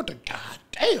was saying, what the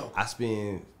goddamn? I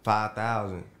spend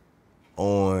 $5,000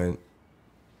 on.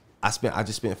 I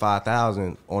just spent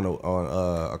 $5,000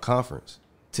 on a conference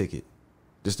ticket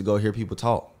just to go hear people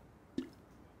talk.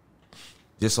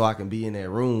 Just so I can be in that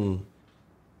room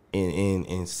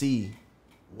and see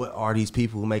what are these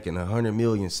people making $100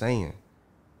 million saying.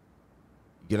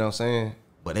 You know what I'm saying?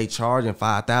 But they charging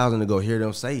 $5,000 to go hear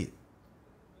them say it.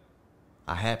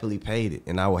 I happily paid it,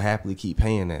 and I will happily keep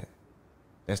paying that.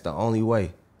 That's the only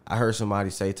way. I heard somebody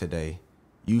say today,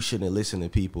 you shouldn't listen to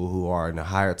people who are in a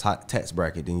higher tax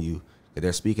bracket than you, that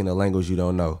they're speaking a language you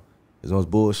don't know. It's the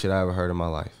most bullshit I ever heard in my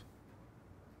life.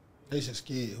 They just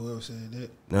scared whoever said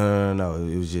that. No.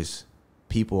 It was just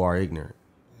people are ignorant.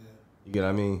 Yeah. You get what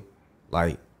I mean?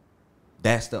 Like,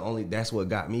 that's what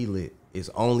got me lit. Is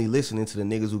only listening to the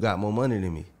niggas who got more money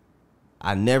than me.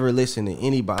 I never listen to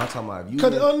anybody. I'm talking about you.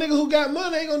 Because the other niggas who got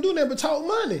money ain't gonna do nothing but talk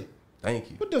money.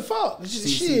 Thank you. What the fuck? It's just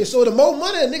shit. So the more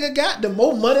money a nigga got, the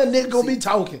more money a nigga gonna be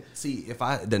talking. See,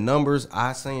 the numbers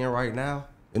I saying right now,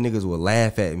 the niggas will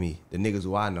laugh at me. The niggas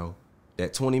who I know,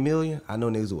 that 20 million, I know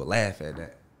niggas who will laugh at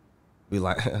that. Be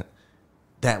like,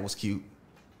 that was cute.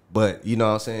 But you know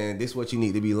what I'm saying? This is what you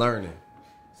need to be learning.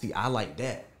 See, I like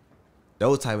that.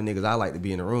 Those type of niggas I like to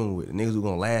be in the room with. The niggas who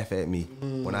gonna laugh at me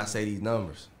when I say these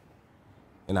numbers.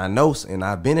 And I know, and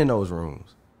I've been in those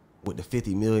rooms with the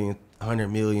 50 million, 100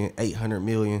 million, 800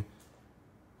 million.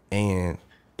 And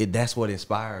that's what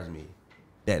inspires me.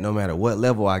 That no matter what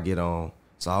level I get on,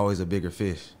 it's always a bigger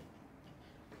fish.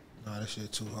 Nah, that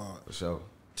shit too hard. For sure.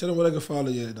 Tell them where they can follow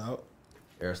you at, dog.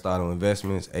 Aristotle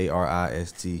Investments,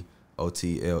 ARISTOTLE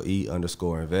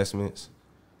 _investments.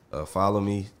 Follow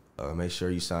me. Make sure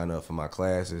you sign up for my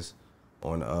classes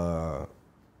on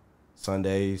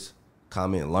Sundays.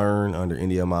 Comment learn under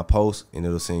any of my posts, and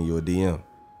it'll send you a DM.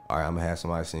 All right, I'm going to have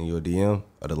somebody send you a DM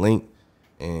or the link,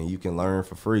 and you can learn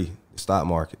for free the stock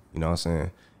market. You know what I'm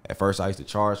saying? At first, I used to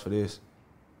charge for this.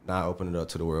 Now I open it up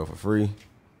to the world for free.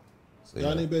 So,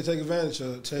 y'all need to take advantage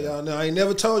of it. Tell y'all now, I ain't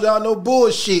never told y'all no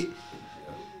bullshit.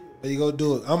 There you go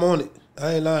do it. I'm on it.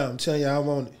 I ain't lying. I'm telling y'all I'm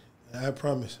on it. I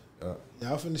promise.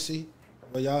 Y'all finna see.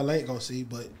 Well, y'all ain't gonna see,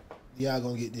 but y'all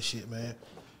gonna get this shit, man.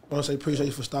 I want to say appreciate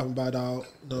you for stopping by, dog.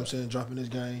 You know what I'm saying? Dropping this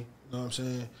game. You know what I'm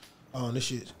saying? This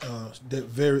shit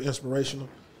very inspirational.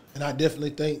 And I definitely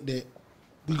think that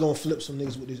we gonna flip some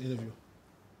niggas with this interview.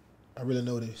 I really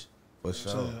know this. For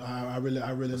sure. I really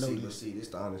know this. See, this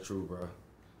the honest truth, bro.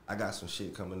 I got some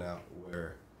shit coming out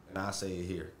where, and I say it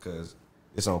here because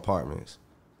it's on Partments.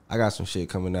 I got some shit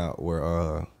coming out where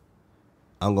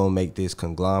I'm gonna make this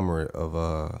conglomerate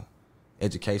of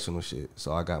educational shit.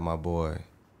 So I got my boy,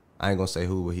 I ain't gonna say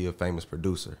who, but he a famous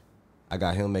producer. I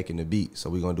got him making the beat. So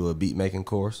we're gonna do a beat making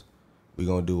course. We're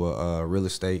gonna do a real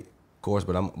estate course,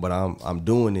 but I'm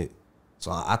doing it.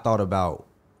 So I thought about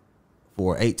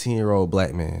for an 18-year-old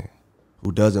black man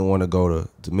who doesn't want to go to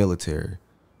the military,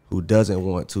 who doesn't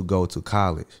want to go to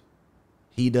college.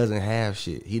 He doesn't have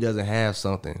shit. He doesn't have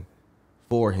something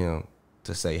for him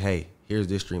to say, hey, here's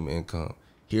this stream of income.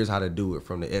 Here's how to do it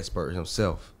from the expert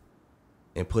himself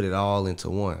and put it all into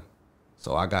one.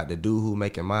 So I got the dude who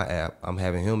making my app. I'm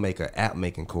having him make an app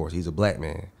making course. He's a black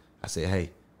man. I said,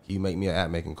 hey, can you make me an app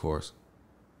making course?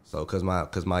 So cause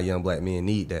my young black men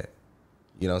need that.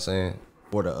 You know what I'm saying?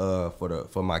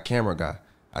 For my camera guy.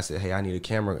 I said, hey, I need a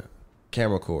camera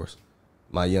course.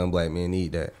 My young black men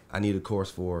need that. I need a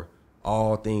course for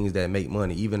all things that make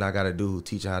money. Even I got a dude who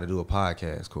teaching how to do a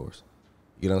podcast course.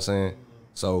 You know what I'm saying?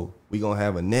 So we gonna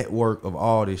have a network of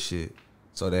all this shit,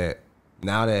 so that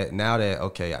now that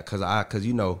okay, cause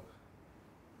you know,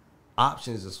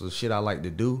 options is some shit I like to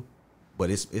do, but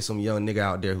it's some young nigga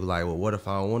out there who like, well, what if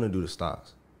I don't want to do the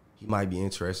stocks? He might be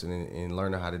interested in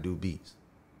learning how to do beats,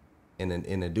 and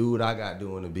the dude I got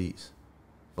doing the beats,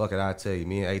 fuck it, I tell you,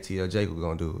 me and ATL Jacob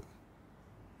gonna do it.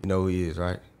 You know who he is,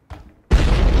 right?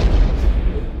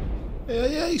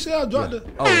 Yeah, he said I dropped it.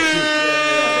 Oh shit.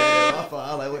 Yeah. My fault.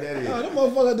 I like what that is. Oh, them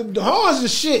motherfuckers, the horns and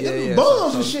shit, them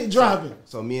bombs and shit dropping.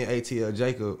 So me and ATL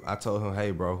Jacob, I told him,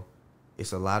 hey, bro,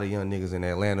 it's a lot of young niggas in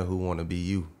Atlanta who want to be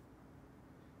you.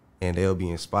 And they'll be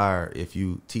inspired if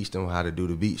you teach them how to do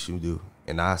the beats you do.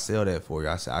 And I sell that for you.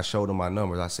 I showed them my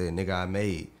numbers. I said, nigga, I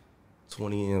made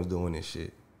 20 M's doing this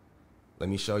shit. Let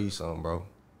me show you something, bro.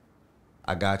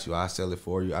 I got you. I sell it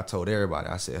for you. I told everybody.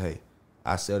 I said, hey,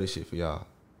 I sell this shit for y'all.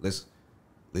 Let's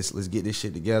get this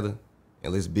shit together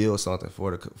and let's build something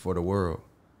for the world.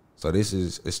 So this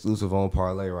is exclusive on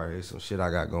Parlay right here. Some shit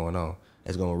I got going on.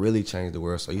 It's gonna really change the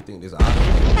world. So you think this wait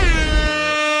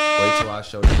till I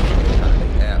show you how to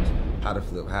make apps, how to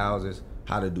flip houses,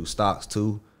 how to do stocks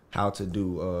too, how to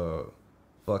do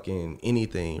fucking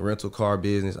anything, rental car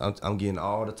business. I'm getting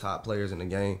all the top players in the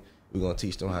game. We're gonna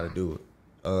teach them how to do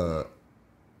it.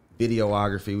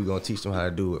 Videography, we're gonna teach them how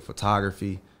to do it.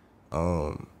 Photography,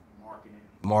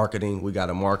 marketing. We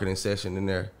got a marketing session in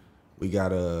there. We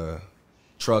got a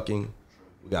trucking.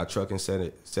 We got a trucking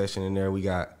session in there. We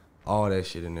got all that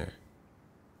shit in there,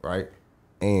 right?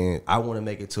 And I want to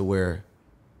make it to where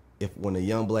when a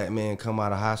young black man come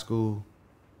out of high school,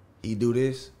 he do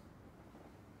this,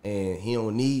 and he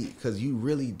don't need, because you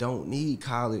really don't need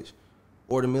college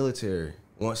or the military.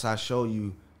 Once I show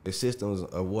you the systems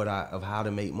of how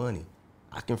to make money,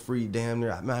 I can free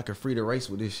I can free the race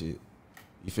with this shit.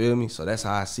 You feel me? So that's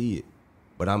how I see it.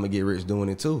 But I'm gonna get rich doing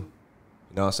it too.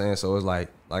 You know what I'm saying? So it's like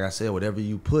I said, whatever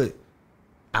you put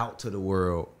out to the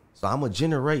world. So I'm gonna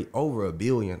generate over $1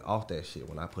 billion off that shit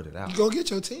when I put it out. You gonna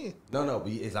get your 10. No,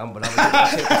 but I'm gonna get my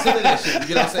 10% of that shit. You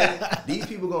get what I'm saying? These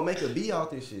people gonna make a B off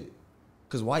this shit.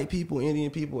 Cause white people, Indian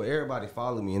people, everybody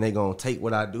follow me, and they gonna take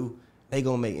what I do. They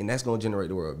gonna make, and that's gonna generate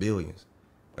the world billions.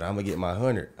 But I'm gonna get my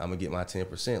 100. I'm gonna get my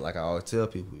 10%. Like I always tell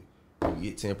people, you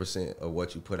get 10% of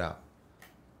what you put out,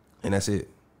 and that's it.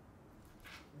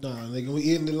 Nah, nigga, we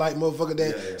eating the like motherfucker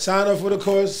that sign up for the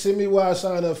course. Send me where I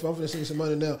sign up for. I'm finna send some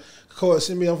money now. Course,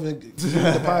 send me. I'm finna give me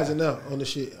a deposit now on the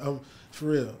shit. I'm for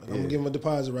real. I'm gonna give him a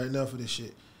deposit right now for this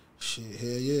shit. Shit, hell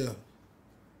yeah.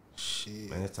 Shit.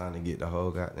 Man, it's time to get the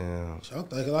whole goddamn. I'm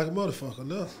thinking like a motherfucker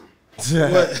now.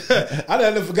 But I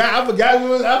done forgot.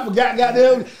 I forgot.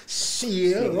 Goddamn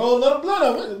shit. Roll another blunt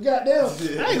up.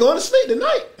 Goddamn. I ain't going to sleep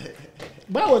tonight.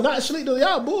 But I will not sleep though.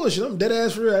 Y'all bullshit. I'm dead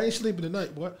ass for real. I ain't sleeping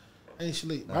tonight, boy. I ain't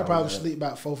sleep. I probably sleep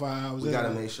about 4 or 5 hours. We gotta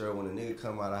make sure when a nigga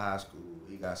come out of high school,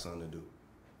 he got something to do.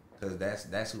 Cause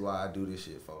that's who I do this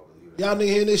shit for. Y'all nigga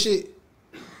hearing this shit?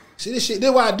 See this shit?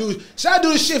 This why I do. See, I do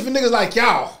this shit for niggas like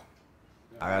y'all.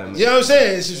 You know what I'm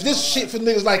saying? This shit for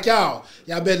niggas like y'all.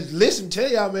 Y'all better listen. Tell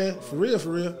y'all, man. For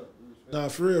real. Nah,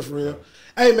 for real.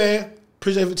 Hey, man.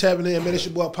 Appreciate you for tapping in, man. It's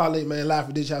your boy Parlay, man. Live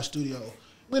from Digital House Studio.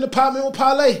 We in the apartment with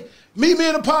Parlay. Meet me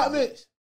in the apartment.